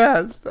 You're the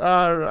best.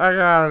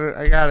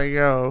 I gotta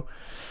go.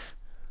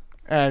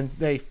 And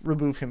they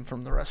remove him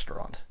from the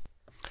restaurant.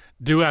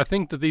 Do I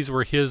think that these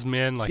were his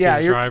men, like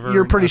his driver?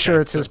 You're pretty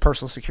sure it's his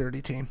personal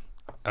security team.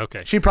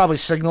 Okay. She probably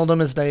signaled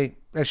him as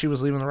she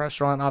was leaving the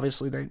restaurant.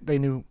 Obviously, they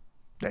knew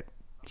that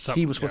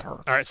he was with her.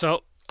 All right,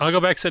 so I'll go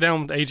back, sit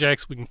down with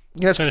Ajax. We can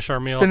finish our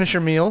meal. Finish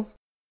your meal.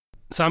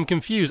 So I'm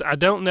confused. I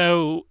don't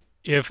know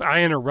if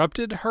I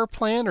interrupted her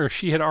plan or if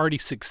she had already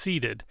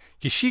succeeded,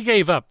 because she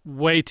gave up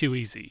way too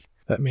easy.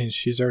 That means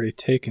she's already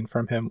taken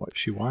from him what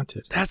she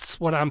wanted. That's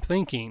what I'm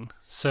thinking.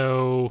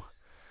 So...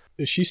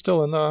 Is she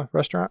still in the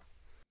restaurant?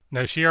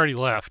 No, she already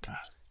left.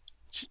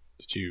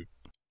 Did you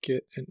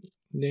get a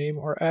name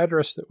or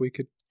address that we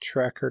could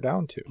track her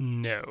down to?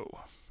 No.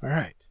 All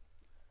right.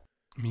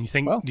 I mean,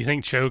 do you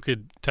think Cho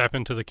could tap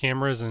into the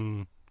cameras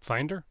and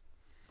find her?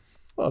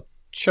 Well,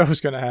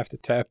 Cho's going to have to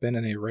tap in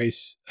and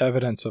erase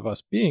evidence of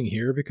us being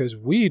here because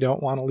we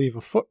don't want to leave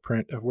a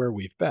footprint of where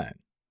we've been.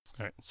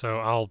 All right, so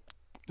I'll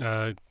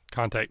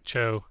contact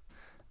Cho.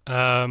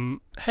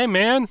 Hey,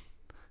 man.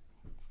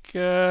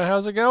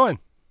 How's it going?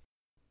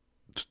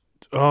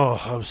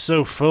 Oh, I'm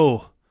so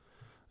full.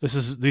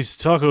 These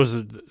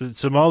tacos,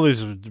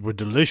 tamales were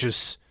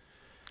delicious.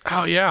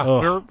 Oh, yeah.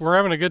 Oh. We're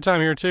having a good time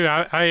here, too.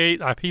 I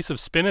ate a piece of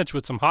spinach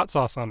with some hot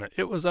sauce on it.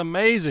 It was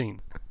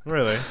amazing.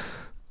 Really?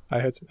 I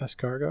had some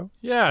escargot.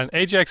 Yeah, and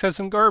Ajax had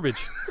some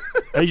garbage.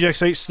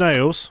 Ajax ate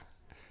snails.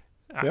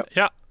 Yep.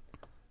 Yeah.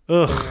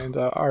 Ugh. And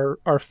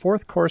our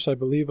fourth course, I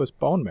believe, was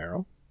bone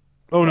marrow.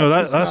 Oh, no,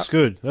 that's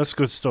good. That's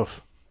good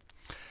stuff.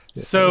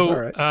 Yeah,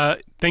 so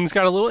right. Things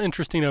got a little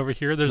interesting over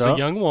here. There's a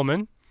young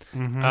woman.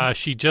 Mm-hmm.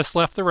 She just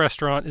left the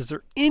restaurant. Is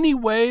there any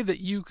way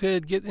that you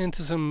could get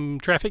into some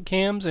traffic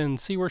cams and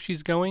see where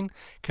she's going?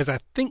 Because I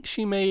think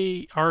she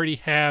may already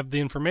have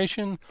the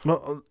information.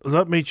 Well,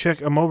 let me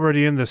check. I'm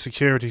already in the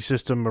security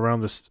system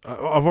around this.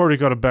 I've already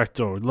got a back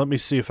door. Let me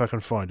see if I can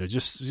find her.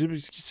 Just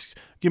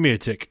give me a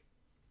tick.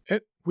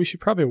 We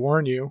should probably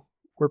warn you.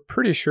 We're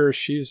pretty sure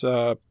she's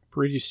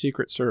British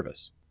Secret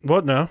Service.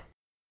 What now?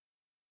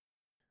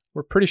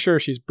 We're pretty sure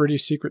she's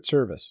British Secret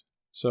Service,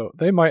 so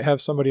they might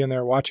have somebody in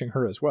there watching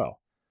her as well.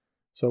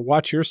 So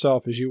watch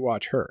yourself as you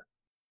watch her.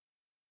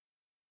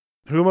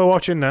 Who am I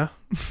watching now?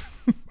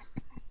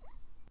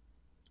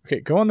 Okay,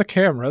 go on the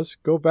cameras.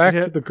 Go back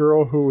to the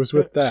girl who was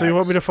with Dax. So you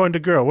want me to find a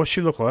girl? What's she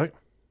look like?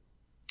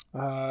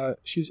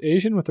 She's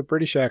Asian with a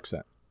British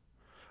accent.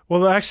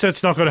 Well, the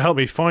accent's not going to help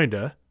me find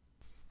her.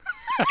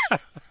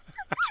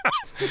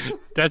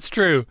 That's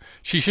true.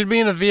 She should be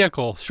in a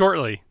vehicle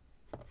shortly.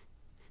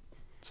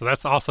 So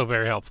that's also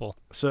very helpful.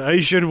 So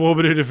Asian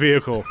woman in a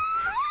vehicle.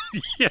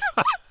 Yeah.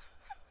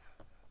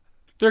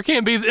 There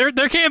can't be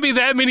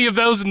that many of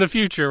those in the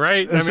future,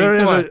 right? Is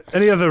there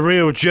any other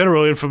real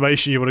general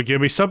information you want to give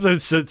me? Something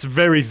that's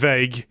very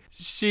vague.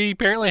 She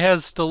apparently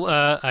has still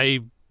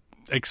a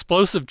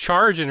explosive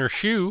charge in her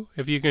shoe,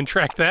 if you can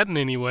track that in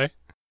any way.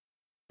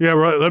 Yeah,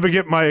 right. Let me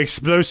get my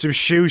explosive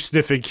shoe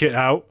sniffing kit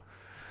out.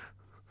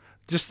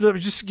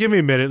 Just give me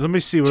a minute. Let me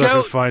see what I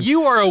can find.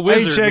 You are a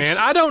wizard, Ajax,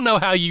 man. I don't know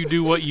how you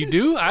do what you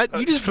do.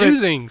 You just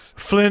do things.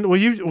 Flynn, will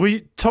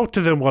you talk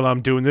to them while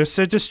I'm doing this?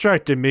 They're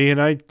distracting me,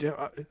 and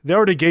they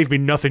already gave me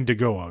nothing to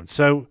go on.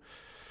 So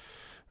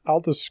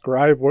I'll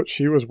describe what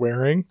she was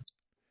wearing.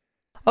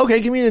 Okay,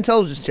 give me an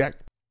intelligence check.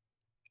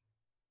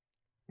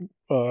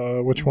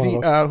 Which one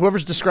of us?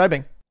 Whoever's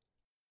describing.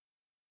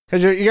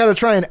 Because you got to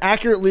try and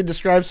accurately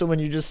describe someone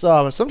you just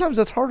saw, but sometimes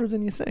that's harder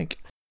than you think.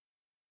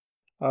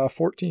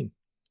 14.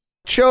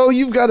 Cho,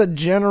 you've got a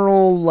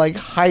general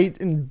height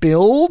and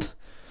build,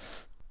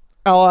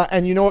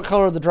 and you know what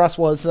color the dress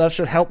was, so that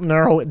should help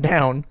narrow it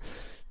down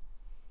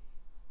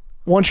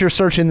once you're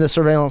searching the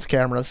surveillance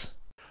cameras.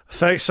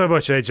 Thanks so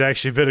much,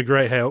 Ajax. You've been a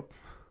great help.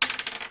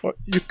 Well,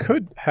 you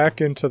could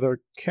hack into the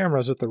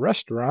cameras at the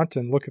restaurant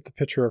and look at the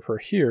picture of her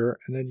here,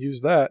 and then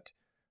use that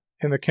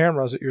in the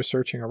cameras that you're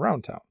searching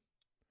around town.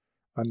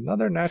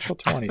 Another natural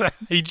 20.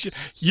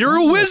 You're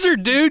a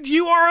wizard, dude.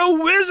 You are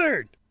a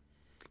wizard.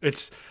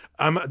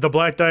 The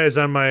black die is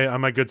on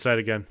my good side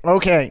again.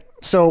 Okay,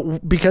 so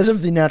because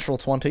of the natural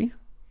 20,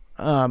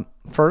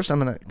 first I'm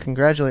going to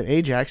congratulate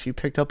Ajax. You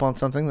picked up on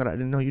something that I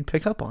didn't know you'd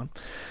pick up on.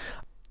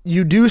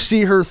 You do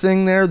see her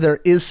thing there. There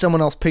is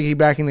someone else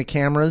piggybacking the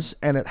cameras,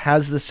 and it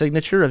has the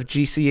signature of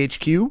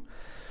GCHQ,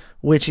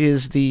 which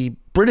is the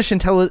British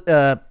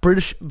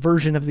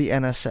version of the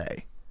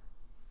NSA.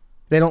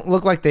 They don't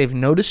look like they've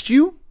noticed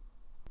you,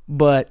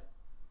 but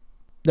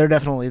they're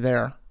definitely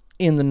there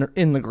in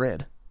the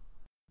grid.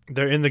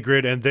 They're in the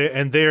grid, and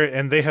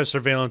they have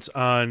surveillance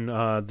on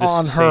this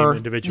on same her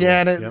individual.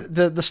 Yeah, and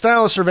the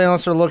style of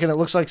surveillance they're looking at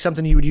looks like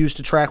something you would use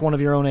to track one of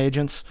your own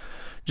agents,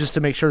 just to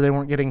make sure they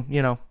weren't getting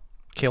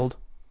killed.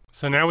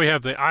 So now we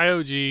have the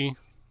IOG,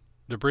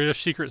 the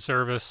British Secret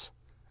Service,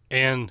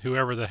 and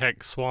whoever the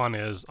heck Swan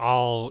is,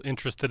 all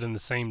interested in the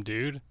same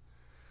dude.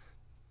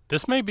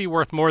 This may be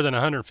worth more than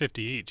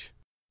 150 each.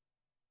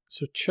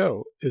 So,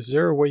 Cho, is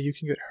there a way you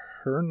can get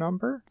her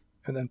number?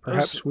 And then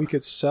perhaps we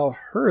could sell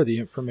her the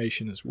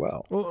information as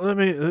well. Well, let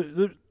me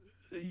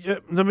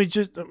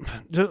just. All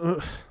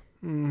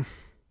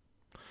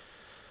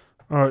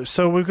right,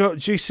 so we've got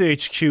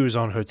GCHQs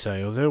on her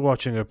tail. They're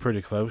watching her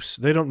pretty close.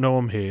 They don't know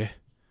I'm here.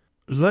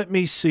 Let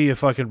me see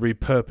if I can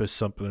repurpose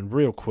something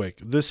real quick.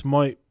 This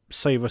might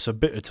save us a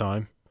bit of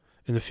time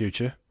in the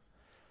future.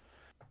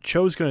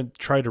 Cho's going to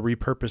try to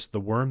repurpose the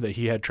worm that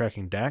he had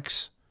tracking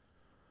Dax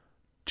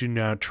to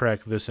now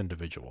track this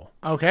individual.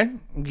 Okay,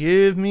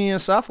 give me a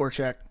software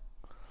check.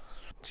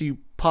 So you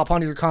pop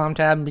onto your comm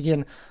tab and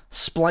begin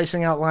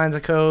splicing out lines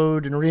of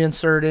code and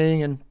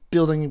reinserting and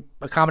building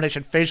a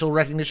combination facial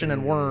recognition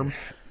and worm.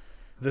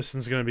 This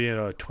one's going to be in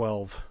a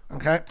 12.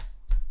 Okay.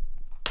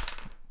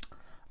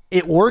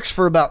 It works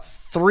for about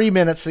 3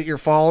 minutes that you're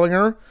following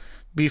her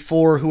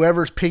before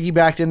whoever's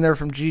piggybacked in there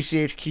from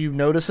GCHQ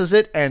notices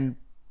it and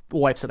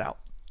wipes it out.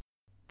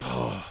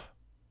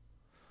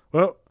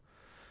 Well,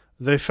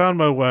 they found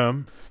my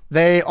worm.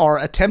 They are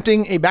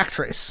attempting a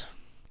backtrace.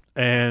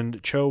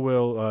 And Cho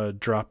will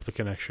drop the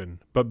connection.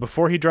 But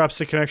before he drops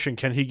the connection,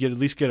 can he at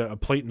least get a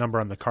plate number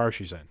on the car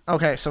she's in?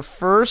 Okay, so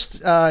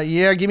first,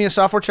 give me a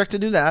software check to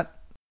do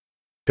that.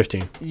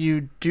 15.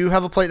 You do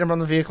have a plate number on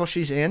the vehicle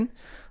she's in.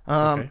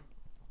 Okay.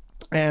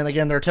 And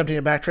again, they're attempting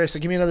a backtrace. So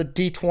give me another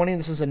D20.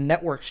 This is a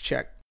networks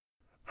check.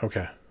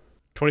 Okay.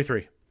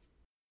 23.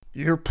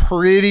 You're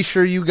pretty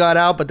sure you got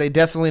out, but they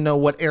definitely know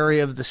what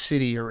area of the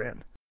city you're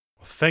in.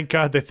 Well, thank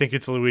God they think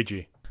it's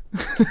Luigi.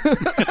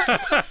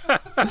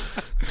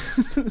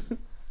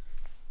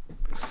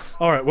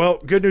 All right. Well,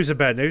 good news and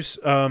bad news.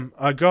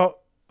 I got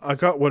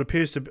what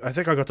appears to be, I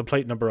think I got the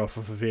plate number off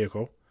of a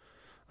vehicle,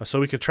 so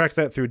we could track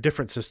that through a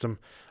different system.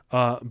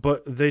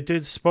 But they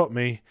did spot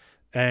me,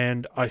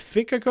 and I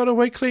think I got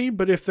away clean.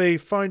 But if they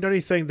find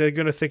anything, they're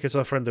going to think it's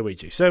our friend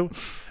Luigi. So,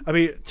 I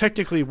mean,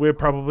 technically, we're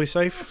probably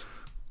safe.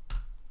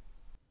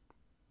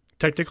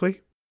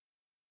 Technically.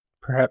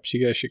 Perhaps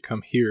you guys should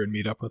come here and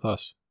meet up with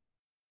us.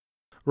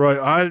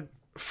 Right,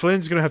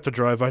 Flynn's going to have to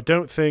drive. I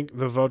don't think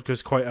the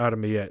vodka's quite out of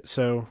me yet,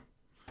 so...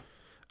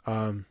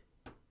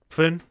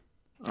 Flynn?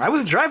 I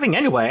was driving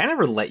anyway. I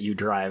never let you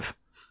drive.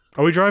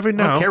 Are we driving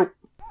now? I don't care.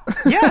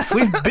 Yes,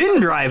 we've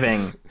been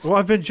driving. Well,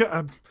 I've been.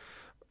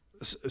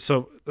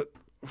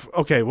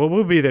 Okay. Well,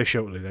 we'll be there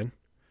shortly then.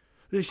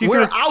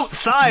 We're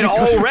outside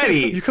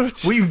already.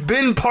 could've- We've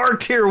been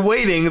parked here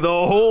waiting the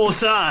whole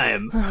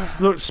time.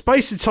 Look,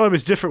 space and time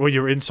is different when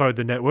you're inside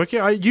the network.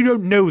 Yeah, you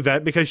don't know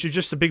that because you're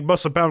just a big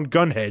muscle-bound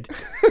gunhead.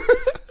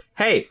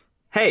 Hey,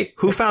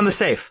 who found the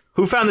safe?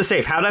 Who found the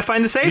safe? How did I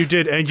find the safe? You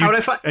did, and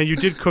you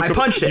did cook. I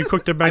punched it. You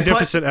cooked a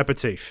magnificent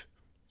aperitif.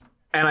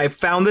 And I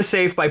found the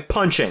safe by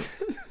punching.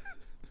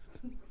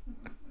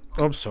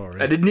 I'm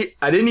sorry. I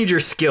didn't need your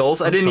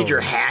skills. I didn't need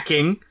your sorry.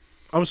 hacking.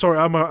 I'm sorry.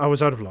 I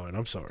was out of line.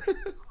 I'm sorry.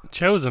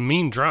 Joe's a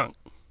mean drunk.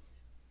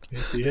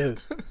 Yes, he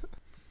is.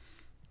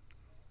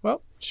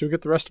 Well, should we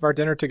get the rest of our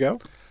dinner to go?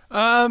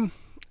 I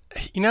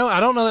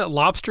don't know that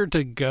lobster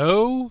to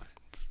go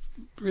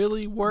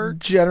really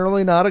works.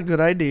 Generally not a good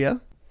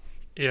idea.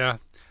 Yeah.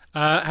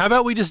 How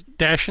about we just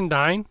dash and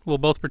dine? We'll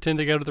both pretend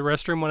to go to the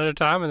restroom one at a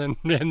time and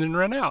then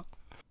run out.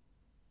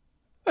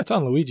 That's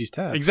on Luigi's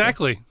tab.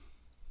 Exactly. So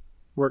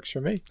works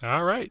for me.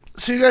 All right.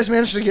 So you guys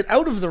managed to get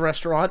out of the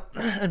restaurant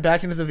and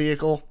back into the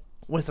vehicle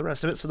with the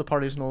rest of it, so the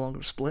party is no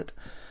longer split.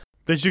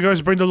 Did you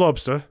guys bring the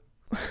lobster?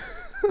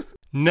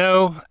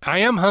 No, I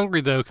am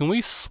hungry though. Can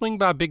we swing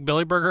by Big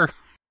Belly Burger?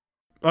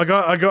 I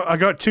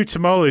got 2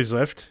 tamales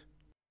left.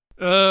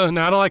 No, I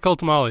don't like cold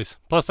tamales.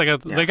 Plus, they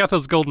got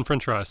those golden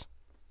French fries.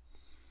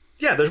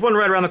 Yeah, there's one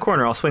right around the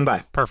corner. I'll swing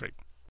by. Perfect.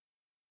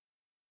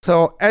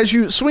 So as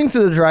you swing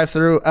through the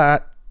drive-thru,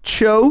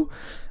 Cho,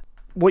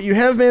 what you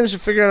have managed to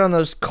figure out on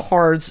those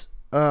cards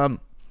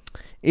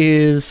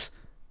is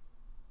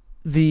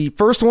the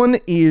first one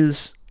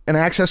is an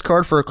access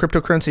card for a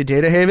cryptocurrency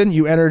data haven.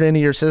 You enter it into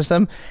your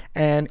system,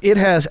 and it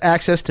has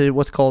access to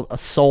what's called a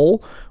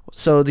SOL.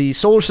 So the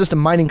Solar System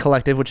Mining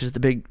Collective, which is the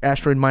big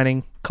asteroid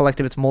mining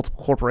collective, it's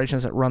multiple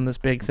corporations that run this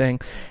big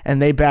thing,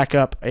 and they back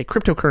up a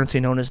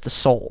cryptocurrency known as the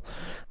SOL.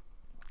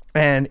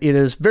 And it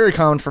is very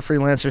common for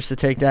freelancers to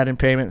take that in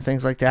payment and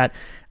things like that.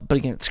 But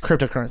again, it's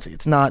cryptocurrency.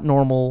 It's not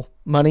normal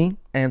money,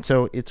 and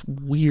so it's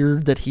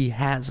weird that he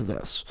has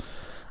this.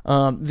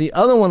 The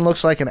other one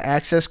looks like an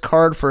access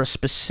card for a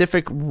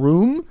specific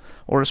room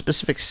or a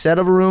specific set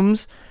of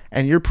rooms,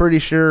 and you're pretty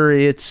sure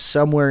it's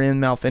somewhere in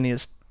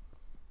Malfinia's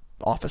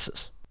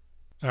offices.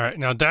 All right.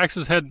 Now, Dax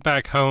is heading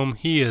back home.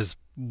 He is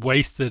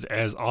wasted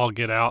as all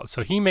get out,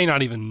 so he may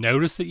not even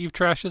notice that you've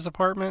trashed his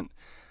apartment.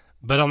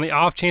 But on the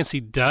off chance he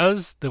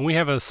does, then we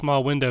have a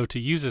small window to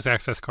use this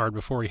access card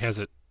before he has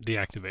it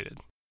deactivated.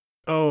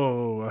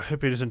 Oh, I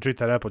hope he doesn't drink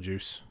that apple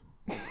juice.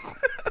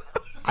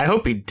 I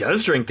hope he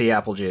does drink the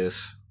apple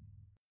juice.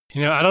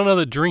 I don't know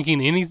that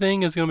drinking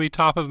anything is going to be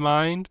top of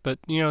mind, but,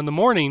 in the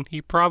morning,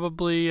 he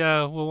probably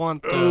will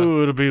want...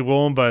 Oh, it'll be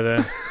warm by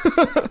then.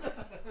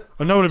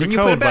 Oh, no, it'll Didn't be you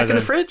cold put it by back in then.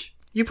 the fridge?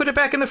 You put it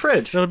back in the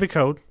fridge. It'll be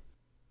cold.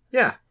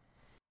 Yeah.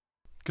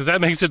 Because that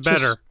makes it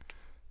better.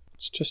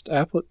 It's just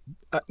apple...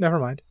 never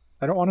mind.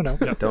 I don't want to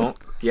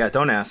know.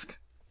 Don't ask.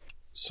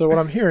 So what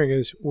I'm hearing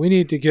is we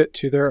need to get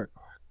to their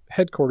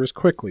headquarters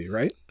quickly,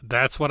 right?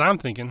 That's what I'm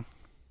thinking.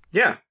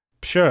 Yeah.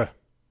 Sure.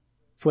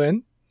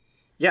 Flynn,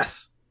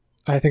 Yes.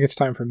 I think it's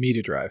time for me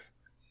to drive.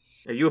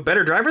 Are you a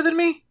better driver than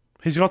me?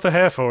 He's got the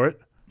hair for it.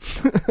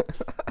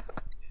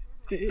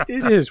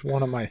 It is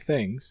one of my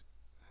things.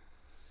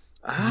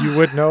 You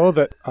would know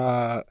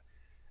that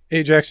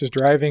Ajax's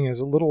driving is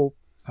a little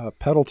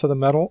pedal to the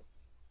metal,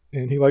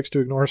 and he likes to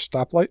ignore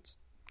stoplights.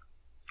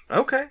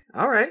 Okay.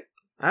 All right.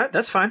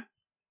 That's fine.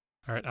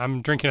 All right,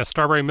 I'm drinking a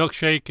strawberry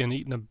milkshake and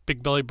eating a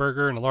Big Belly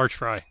Burger and a large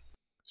fry.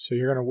 So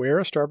you're going to wear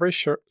a strawberry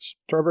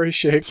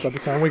shake by the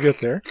time we get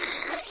there.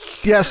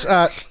 Yes,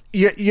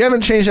 you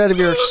haven't changed out of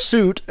your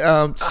suit,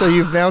 so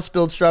you've now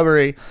spilled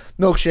strawberry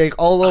milkshake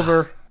all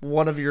over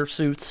one of your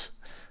suits.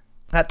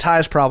 That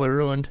tie's probably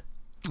ruined.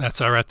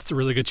 That's all right. That's a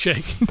really good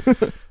shake.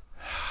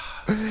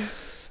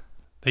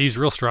 They use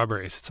real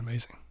strawberries. It's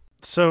amazing.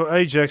 So,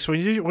 Ajax, when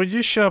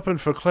you shopping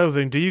for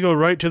clothing, do you go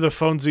right to the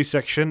Fonzie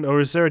section, or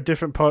is there a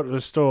different part of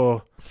the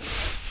store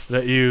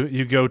that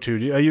you go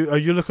to? Are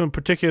you looking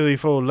particularly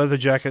for leather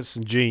jackets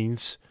and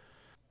jeans?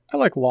 I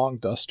like long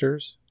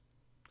dusters.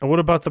 And what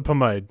about the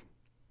pomade?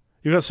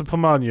 You got some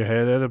pomade in your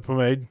hair there, the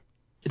pomade?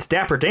 It's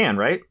Dapper Dan,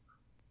 right?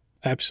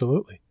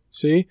 Absolutely.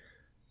 See?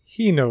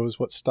 He knows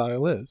what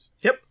style is.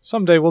 Yep.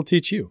 Someday we'll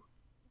teach you.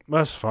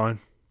 That's fine.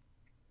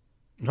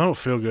 I don't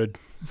feel good.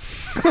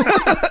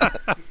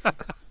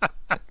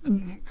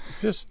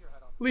 Just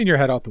lean your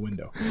head out the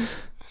window.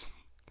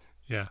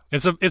 Yeah,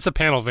 it's a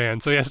panel van,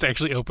 so he has to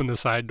actually open the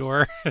side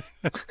door.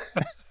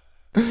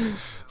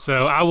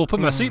 So I will put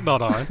my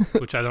seatbelt on,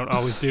 which I don't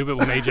always do, but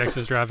when Ajax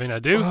is driving, I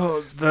do.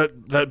 Oh,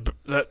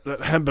 that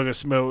hamburger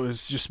smell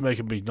is just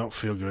making me not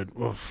feel good.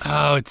 Oof.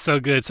 Oh, it's so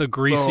good, it's so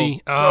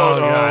greasy.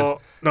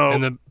 God, no,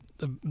 and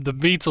the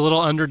meat's a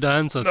little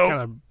underdone, so it's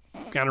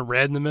kind of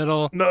red in the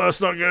middle. no,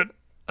 that's not good.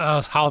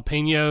 It's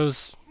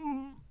jalapenos.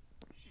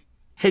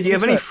 Hey, do you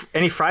have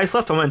any fries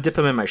left? I want to dip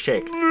them in my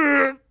shake.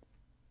 I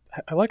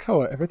like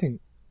how everything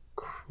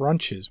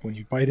crunches when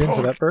you bite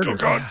into that burger. Oh,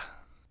 God.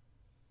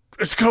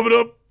 It's coming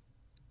up.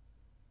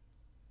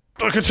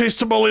 I can taste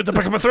tamale at the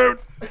back of my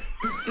throat.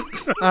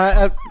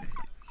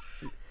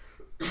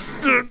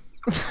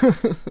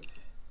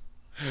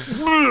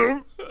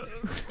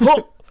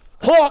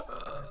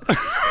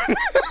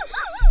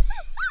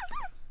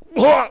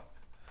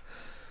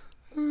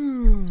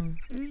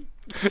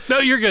 No,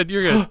 you're good.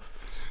 You're good.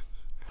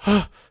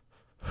 Are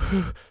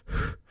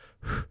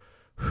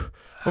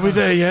we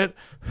there yet?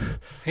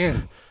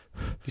 Man,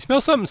 you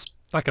smell something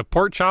like a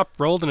pork chop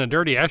rolled in a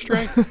dirty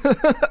ashtray?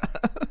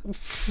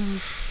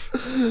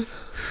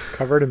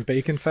 Covered in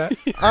bacon fat?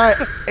 All right,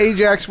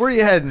 Ajax, where are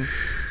you heading?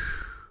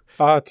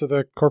 To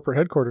the corporate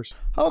headquarters.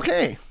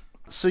 Okay.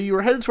 So you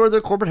were headed toward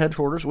the corporate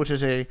headquarters, which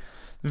is a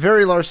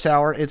very large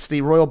tower. It's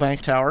the Royal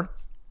Bank Tower.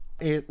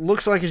 It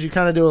looks like, as you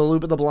kind of do a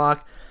loop of the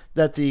block,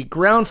 that the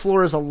ground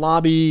floor is a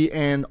lobby,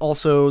 and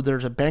also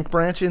there's a bank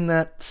branch in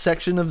that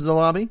section of the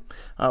lobby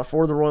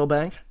for the Royal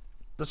Bank.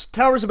 The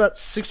tower is about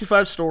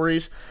 65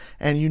 stories,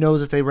 and you know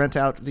that they rent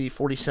out the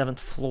 47th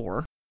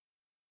floor.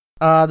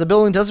 The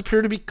building does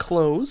appear to be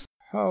closed.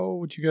 How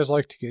would you guys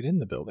like to get in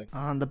the building?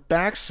 On the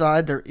back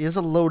side, there is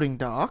a loading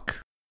dock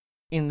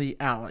in the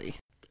alley.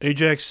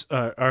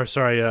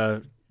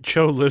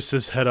 Cho lifts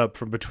his head up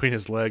from between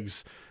his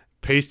legs,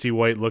 pasty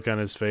white look on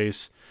his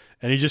face,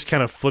 and he just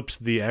kind of flips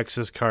the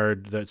access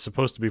card that's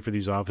supposed to be for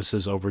these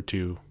offices over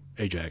to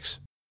Ajax.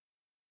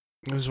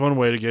 There's one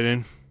way to get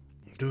in.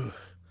 Ugh.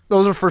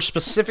 Those are for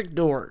specific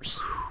doors.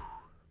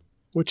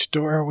 Which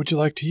door would you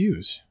like to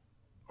use?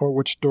 Or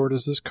which door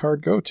does this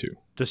card go to?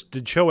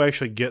 Did Cho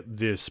actually get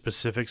the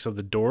specifics of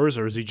the doors,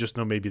 or does he just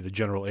know maybe the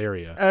general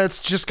area? It's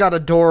just got a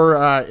door.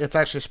 It's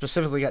actually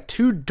specifically got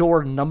 2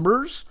 door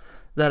numbers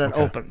that it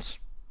opens.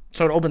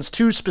 So it opens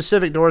 2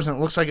 specific doors, and it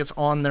looks like it's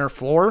on their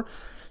floor.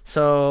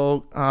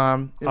 So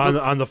on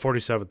the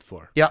 47th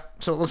floor. Yep.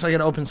 So it looks like it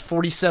opens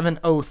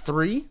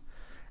 4703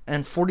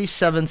 and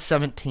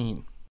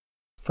 4717.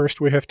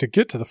 First, we have to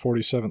get to the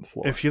 47th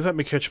floor. If you let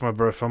me catch my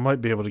breath, I might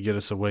be able to get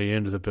us a way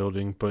into the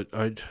building, but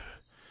I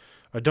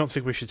don't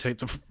think we should take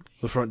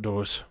the front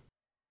doors.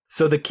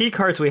 So the key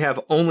cards we have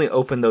only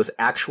open those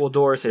actual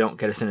doors. They don't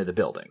get us into the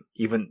building,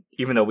 even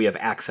though we have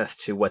access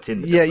to what's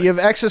in the building. Yeah, you have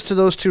access to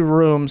those 2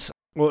 rooms.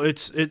 Well,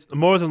 it's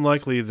more than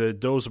likely the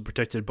doors are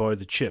protected by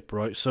the chip,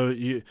 right? So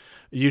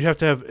you'd have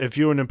to have, if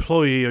you're an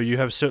employee or you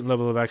have a certain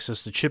level of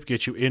access, the chip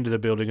gets you into the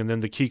building, and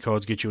then the key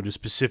cards get you into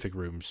specific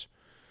rooms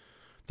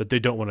that they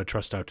don't want to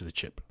trust out to the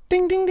chip.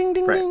 Ding, ding, ding,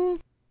 ding, Right.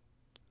 ding.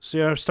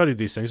 See, I've studied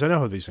these things. I know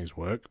how these things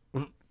work.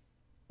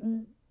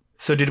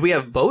 So did we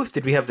have both?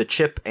 Did we have the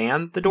chip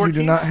and the door You keys?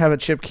 do not have a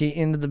chip key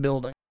into the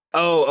building.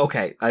 Oh,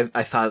 okay. I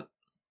thought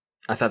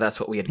that's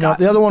what we had No, got.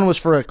 the other one was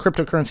for a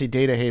cryptocurrency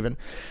data haven.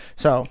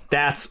 So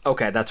That's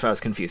okay. That's why I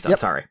was confused. I'm Yep.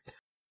 sorry.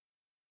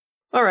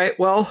 All right.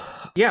 Well,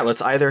 yeah.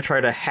 Let's either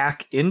try to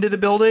hack into the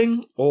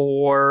building,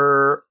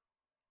 or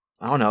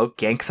I don't know,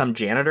 gank some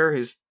janitor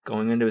who's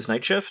going into his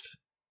night shift.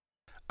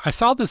 I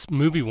saw this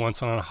movie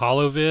once on a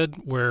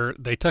holovid where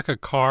they took a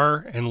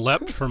car and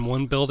leapt from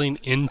one building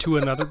into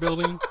another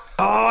building.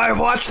 Oh, I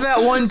watched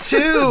that one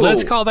too.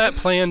 Let's call that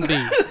Plan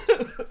B.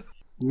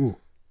 Ooh.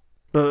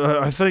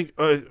 I think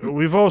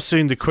we've all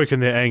seen The Quick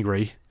and the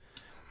Angry,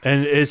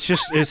 and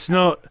it's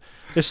not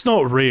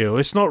real.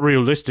 It's not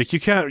realistic. You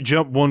can't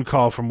jump one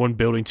car from one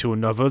building to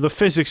another. The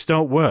physics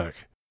don't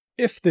work.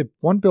 If the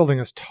one building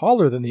is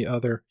taller than the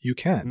other, you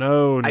can.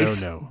 No.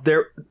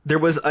 There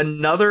was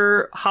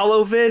another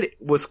holovid.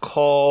 Was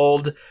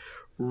called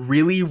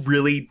Really,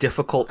 Really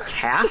Difficult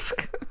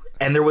Task.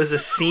 And there was a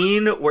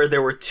scene where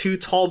there were 2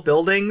 tall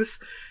buildings,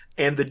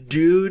 and the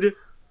dude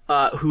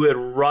who had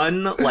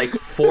run like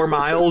 4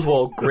 miles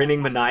while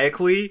grinning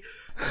maniacally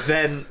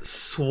then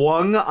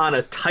swung on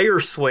a tire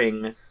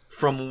swing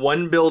from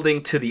one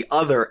building to the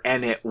other,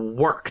 and it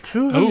worked.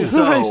 Who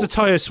has the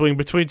tire swing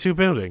between 2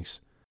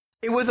 buildings?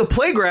 It was a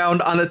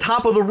playground on the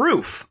top of the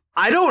roof.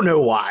 I don't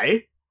know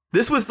why.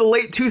 This was the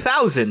late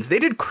 2000s. They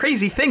did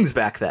crazy things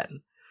back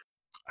then.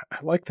 I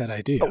like that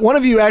idea. one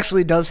of you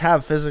actually does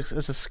have physics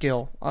as a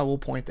skill. I will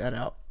point that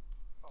out.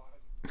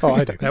 Oh,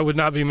 I do. That would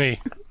not be me.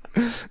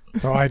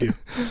 Oh, I do.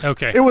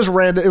 Okay. It was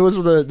random. It was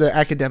the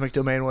academic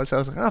domain was. I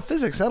was like,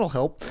 physics, that'll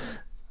help.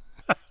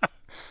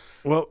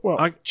 Well,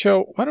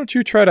 Cho, why don't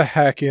you try to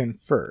hack in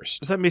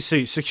first? let me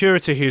see.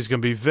 Security here is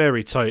going to be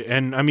very tight,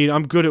 and I mean,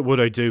 I'm good at what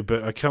I do,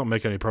 but I can't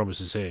make any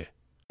promises here.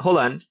 Hold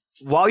on.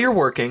 While you're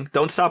working,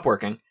 don't stop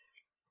working.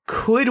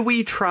 Could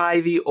we try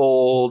the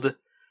old,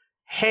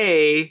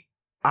 hey,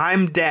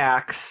 I'm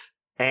Dax,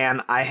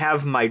 and I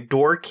have my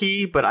door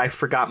key, but I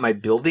forgot my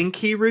building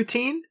key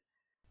routine?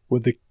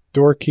 Would the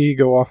door key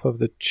go off of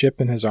the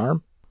chip in his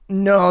arm?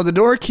 No, the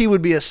door key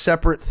would be a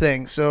separate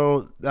thing.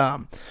 So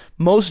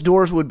most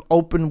doors would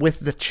open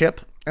with the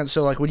chip. And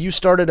so like when you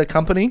started a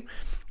company,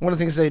 one of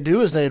the things they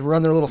do is they'd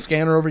run their little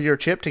scanner over your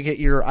chip to get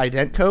your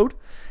ident code.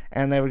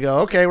 And they would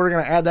go, okay, we're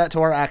going to add that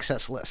to our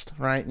access list,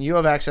 right? And you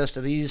have access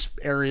to these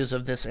areas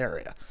of this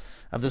area,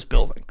 of this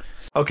building.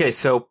 Okay,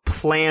 so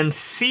plan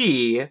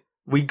C,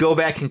 we go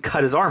back and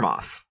cut his arm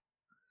off.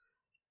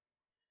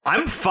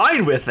 I'm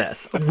fine with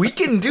this. We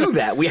can do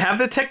that. We have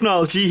the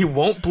technology. He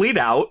won't bleed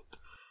out.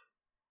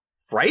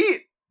 Right?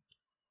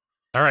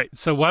 All right,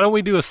 so why don't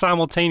we do a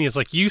simultaneous?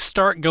 Like, you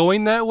start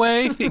going that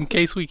way in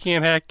case we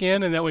can't hack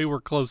in, and that way we're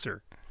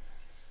closer.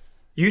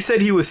 You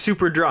said he was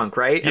super drunk,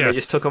 right? And Yes. they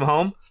just took him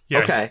home? Yeah,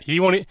 Okay. He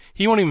won't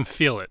even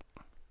feel it.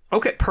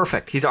 Okay,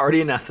 perfect. He's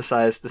already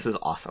anesthetized. This is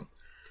awesome.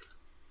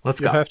 Let's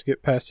You'll go. have to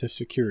get past his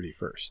security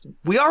first.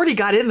 We already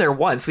got in there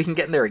once. We can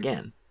get in there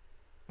again.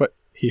 But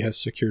he has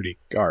security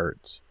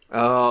guards.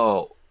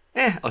 Oh.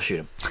 I'll shoot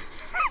him.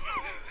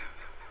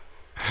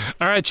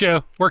 All right,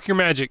 Joe, work your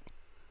magic.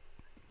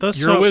 Let's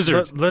You're a hope-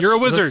 wizard. let's- You're a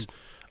wizard.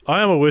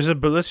 I am a wizard,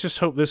 but let's just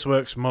hope this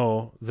works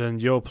more than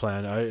your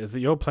plan.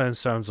 Your plan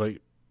sounds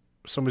like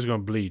somebody's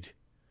going to bleed.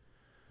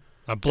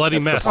 A bloody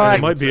That's the mess. plan.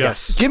 It might be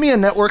Yes. us. Give me a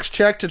networks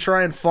check to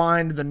try and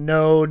find the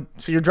node.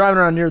 So you're driving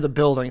around near the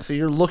building. So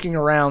you're looking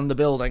around the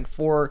building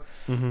for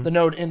the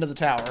node into the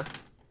tower.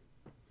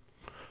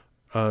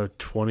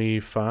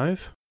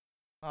 25.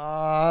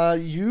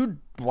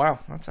 Wow,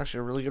 that's actually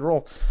a really good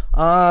roll.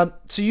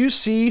 So you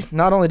see,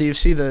 not only do you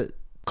see the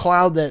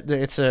cloud that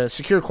it's a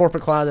secure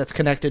corporate cloud that's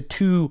connected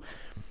to,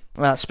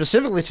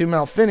 specifically to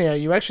Malfinia,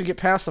 you actually get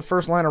past the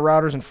first line of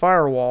routers and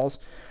firewalls.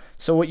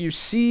 So what you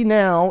see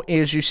now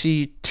is you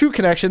see two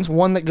connections,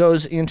 one that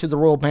goes into the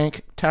Royal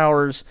Bank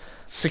Tower's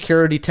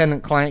security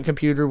tenant client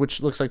computer,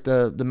 which looks like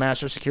the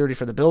master security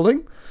for the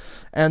building.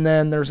 And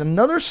then there's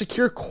another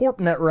secure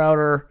CorpNet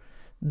router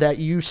that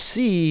you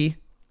see.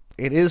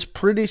 It is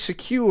pretty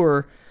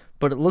secure,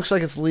 but it looks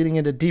like it's leading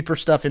into deeper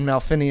stuff in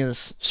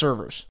Malfinia's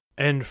servers.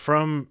 And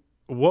from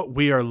what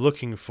we are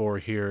looking for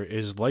here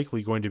is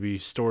likely going to be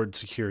stored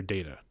secure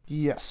data.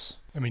 Yes.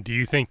 I mean, do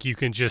you think you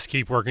can just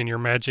keep working your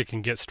magic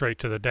and get straight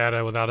to the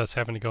data without us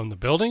having to go in the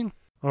building?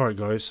 All right,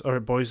 guys. All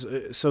right, boys.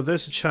 So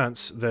there's a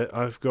chance that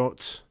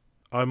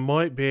I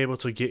might be able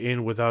to get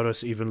in without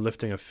us even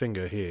lifting a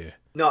finger here.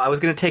 No, I was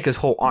going to take his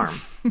whole arm.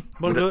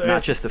 Well,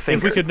 Not just the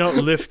finger. If we could not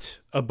lift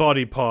a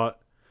body part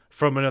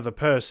from another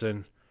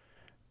person,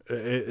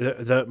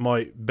 that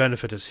might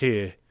benefit us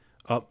here.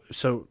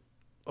 So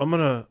I'm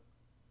gonna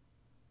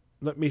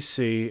let me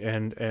see,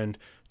 and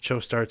Cho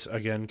starts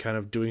again, kind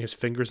of doing his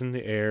fingers in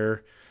the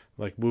air,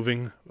 like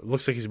moving.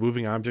 Looks like he's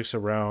moving objects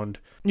around.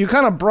 You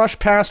kind of brush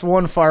past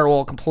one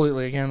firewall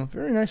completely. Again,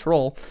 very nice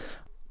roll.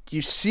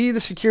 You see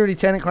the security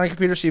tenant client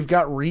computer, so you've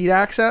got read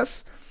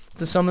access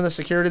to some of the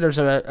security. There's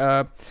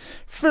a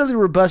fairly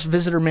robust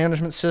visitor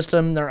management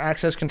system. Their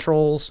access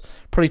controls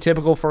pretty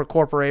typical for a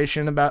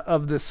corporation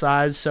of this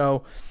size.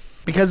 So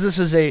because this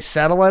is a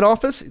satellite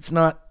office, it's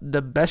not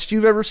the best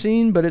you've ever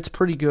seen, but it's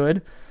pretty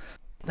good.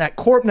 That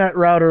CorpNet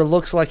router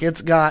looks like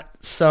it's got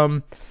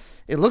some...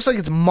 It looks like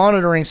its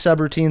monitoring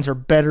subroutines are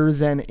better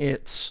than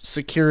its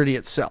security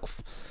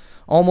itself.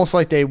 Almost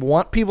like they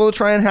want people to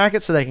try and hack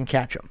it so they can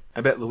catch them. I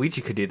bet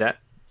Luigi could do that.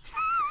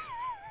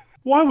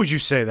 Why would you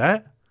say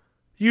that?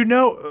 You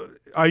know,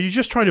 are you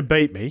just trying to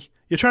bait me?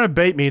 You're trying to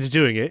bait me into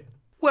doing it.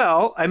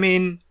 Well, I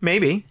mean,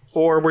 maybe.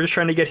 Or we're just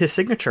trying to get his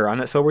signature on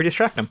it, so we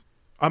distract him.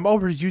 I'm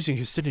already using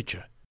his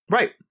signature.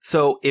 Right.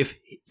 So if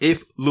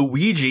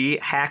Luigi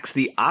hacks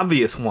the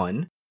obvious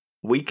one,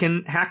 we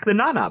can hack the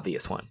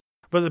non-obvious one.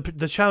 But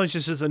the challenge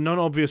is that the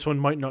non-obvious one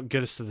might not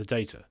get us to the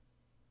data.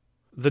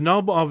 The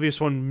non-obvious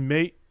one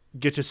may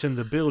get us in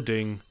the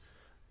building,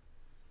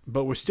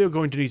 but we're still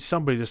going to need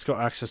somebody that's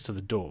got access to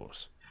the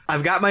doors.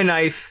 I've got my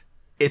knife.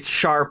 It's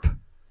sharp.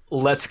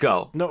 Let's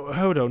go. No,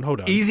 hold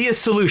on.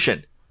 Easiest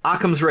solution.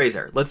 Occam's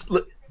razor.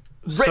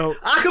 So-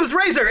 Occam's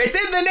razor.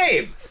 It's in the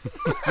name.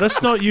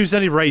 Let's not use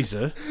any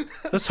razor.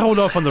 Let's hold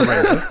off on the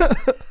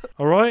razor.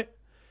 All right?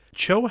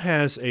 Cho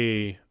has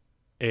a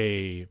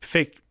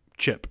fake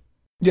chip.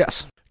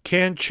 Yes.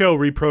 Can Cho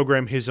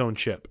reprogram his own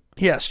chip?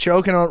 Yes,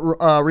 Cho can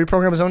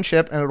reprogram his own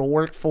chip, and it'll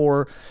work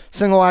for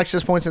single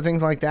access points and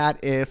things like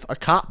that. If a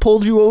cop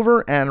pulled you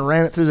over and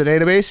ran it through the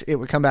database, it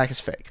would come back as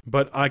fake.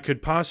 But I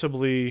could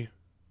possibly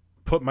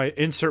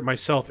insert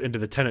myself into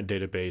the tenant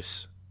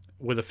database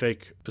with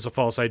as a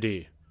false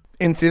ID.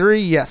 In theory,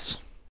 yes.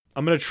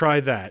 I'm going to try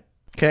that.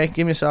 Okay,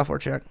 give me a software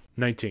check.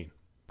 19.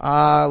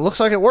 Looks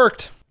like it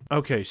worked.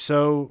 Okay,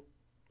 so...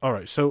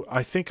 Alright, so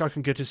I think I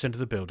can get us into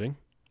the building.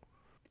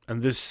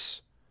 And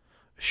this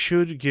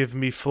should give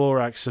me floor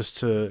access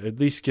to at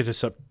least get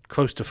us up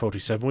close to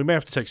 47. We may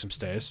have to take some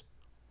stairs.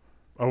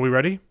 Are we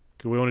ready?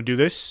 Do we want to do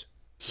this?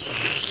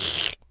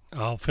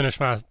 I'll finish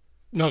my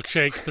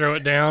milkshake, throw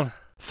it down,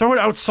 Throw it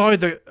outside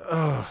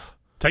the...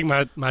 take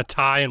my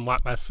tie and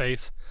wipe my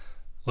face.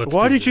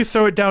 Why did you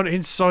throw it down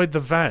inside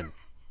the van?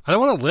 I don't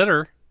want to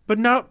litter. But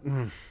now...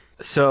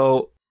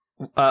 So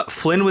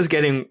Flynn was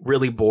getting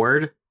really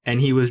bored,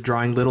 and he was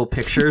drawing little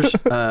pictures,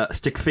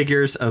 stick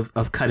figures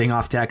of cutting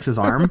off Dax's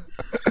arm.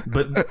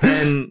 But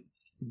then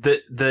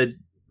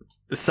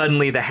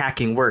suddenly the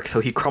hacking works, so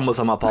he crumbles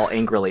them up all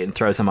angrily and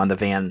throws them on the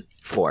van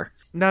floor.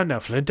 No,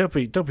 Flynn, don't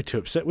be too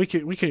upset. We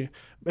could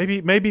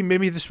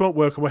maybe this won't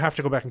work, and we'll have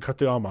to go back and cut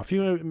the arm off.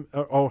 You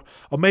know,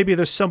 or maybe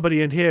there's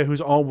somebody in here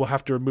whose arm we'll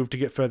have to remove to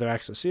get further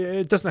access.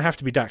 It doesn't have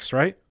to be Dax,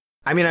 right?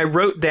 I mean, I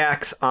wrote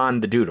Dax on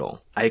the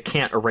doodle. I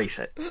can't erase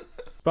it.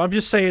 But I'm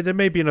just saying there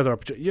may be another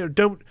opportunity. You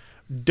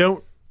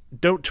know,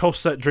 don't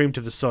toss that dream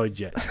to the side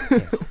yet.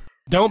 Okay.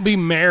 Don't be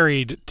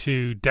married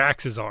to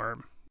Dax's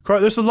arm.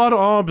 There's a lot of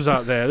arms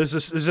out there.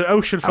 There's an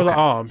ocean full of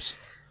arms.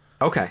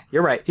 Okay,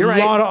 you're right. There's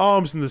a lot of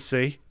arms in the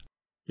sea.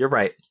 You're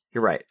right.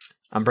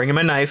 I'm bringing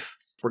my knife.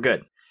 We're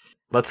good.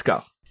 Let's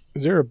go.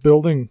 Is there a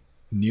building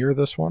near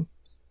this one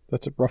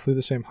that's at roughly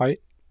the same height?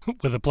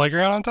 With a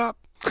playground on top?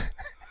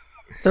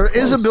 There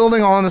is a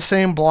building on the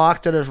same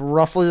block that is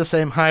roughly the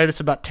same height. It's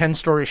about 10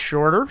 stories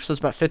shorter, so it's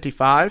about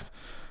 55.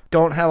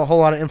 Don't have a whole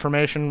lot of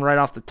information right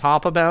off the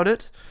top about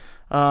it.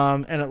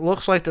 And it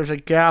looks like there's a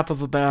gap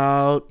of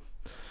about,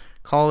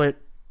 call it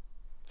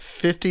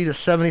 50 to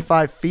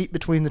 75 feet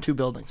between the two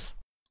buildings.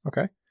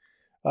 Okay.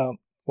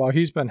 While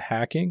he's been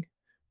hacking,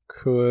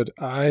 could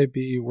I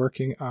be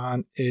working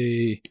on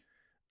a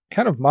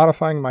kind of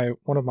modifying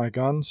one of my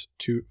guns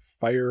to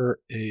fire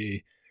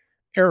a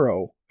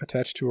arrow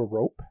attached to a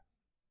rope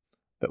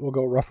that will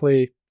go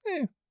roughly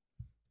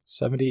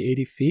 70,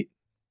 80 feet?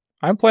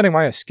 I'm planning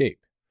my escape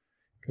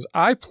because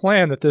I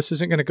plan that this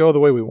isn't going to go the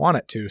way we want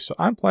it to. So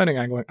I'm planning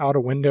on going out a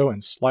window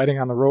and sliding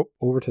on the rope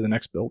over to the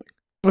next building.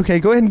 Okay,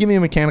 go ahead and give me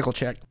a mechanical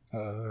check.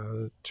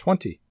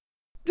 20.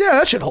 Yeah,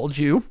 that should hold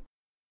you.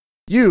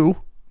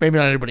 You, maybe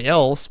not anybody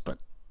else, but...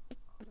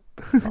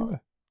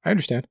 I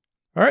understand.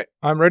 All right,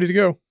 I'm ready to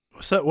go.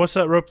 What's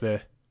that rope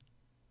there?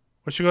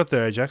 What you got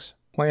there, Ajax?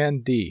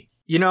 Plan D.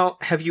 You know,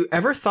 have you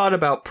ever thought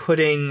about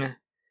putting,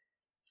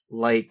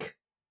 like,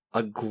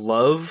 a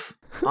glove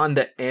on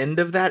the end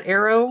of that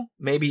arrow?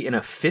 Maybe in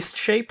a fist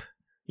shape?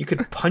 You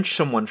could punch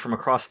someone from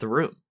across the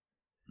room.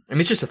 I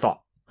mean, it's just a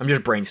thought. I'm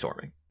just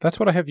brainstorming. That's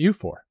what I have you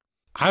for.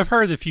 I've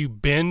heard if you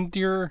bend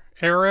your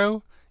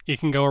arrow, it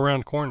can go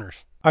around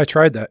corners. I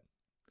tried that.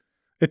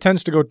 It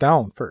tends to go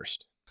down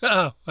first.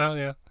 Oh, well,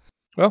 yeah.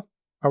 Well,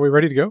 are we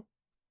ready to go?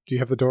 Do you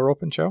have the door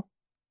open, Joe?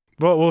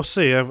 Well, we'll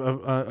see.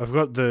 I've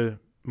got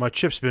my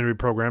chip's been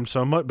reprogrammed,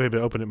 so I might be able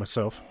to open it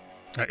myself.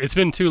 All right, it's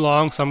been too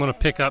long, so I'm going to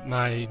pick up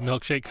my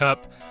milkshake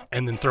cup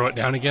and then throw it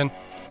down again.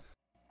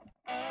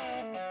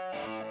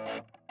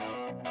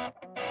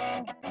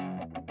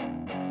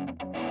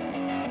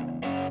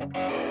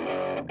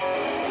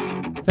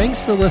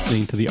 Thanks for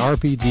listening to the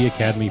RPG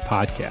Academy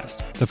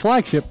podcast, the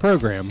flagship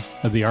program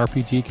of the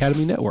RPG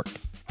Academy Network.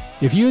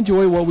 If you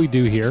enjoy what we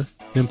do here,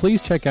 then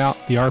please check out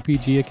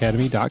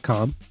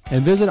therpgacademy.com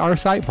and visit our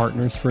site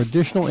partners for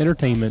additional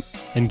entertainment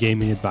and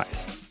gaming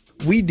advice.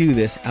 We do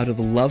this out of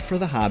love for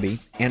the hobby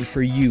and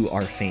for you,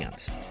 our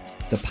fans.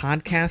 The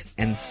podcast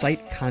and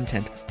site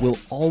content will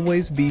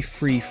always be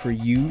free for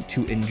you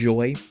to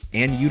enjoy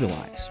and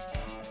utilize.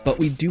 But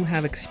we do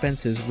have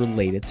expenses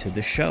related to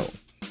the show.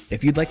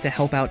 If you'd like to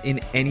help out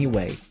in any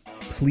way,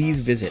 please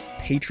visit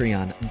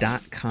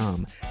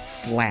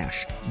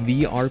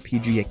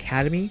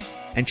patreon.com/therpgacademy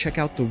and check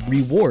out the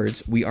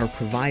rewards we are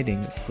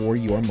providing for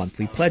your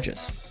monthly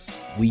pledges.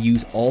 We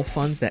use all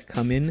funds that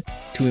come in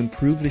to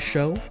improve the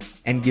show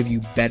and give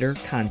you better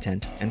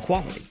content and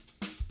quality.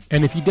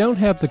 And if you don't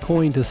have the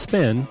coin to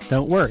spend,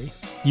 don't worry.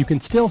 You can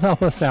still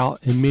help us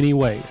out in many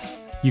ways.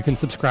 You can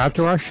subscribe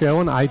to our show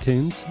on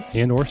iTunes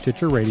and or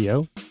Stitcher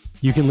Radio.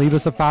 You can leave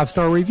us a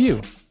 5-star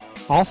review.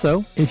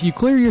 Also, if you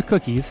clear your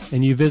cookies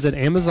and you visit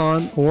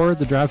Amazon or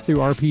the Drive-Thru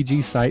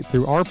RPG site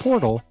through our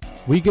portal,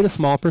 we get a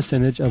small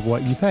percentage of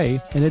what you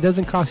pay, and it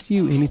doesn't cost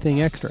you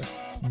anything extra.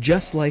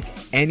 Just like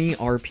any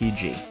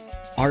RPG,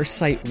 our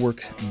site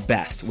works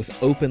best with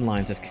open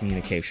lines of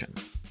communication.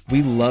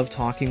 We love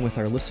talking with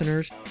our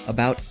listeners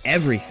about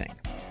everything.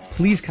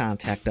 Please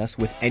contact us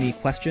with any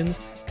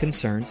questions,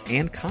 concerns,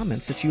 and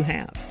comments that you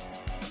have.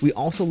 We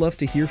also love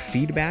to hear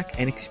feedback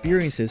and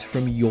experiences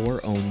from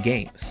your own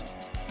games.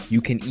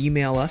 You can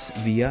email us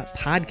via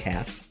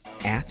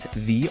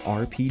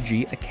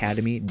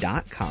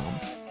podcast@therpgacademy.com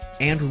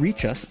and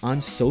reach us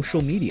on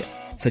social media,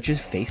 such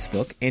as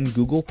Facebook and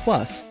Google+,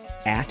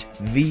 at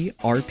The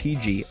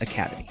RPG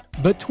Academy.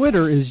 But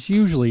Twitter is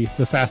usually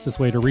the fastest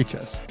way to reach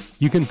us.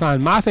 You can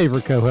find my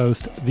favorite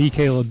co-host, The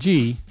Caleb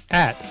G,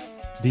 at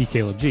The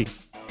Caleb G.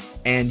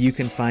 And you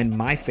can find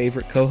my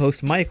favorite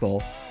co-host,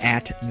 Michael,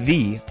 at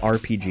The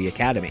RPG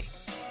Academy.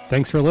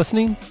 Thanks for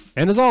listening,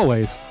 and as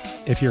always,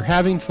 if you're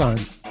having fun,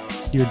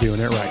 you're doing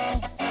it right.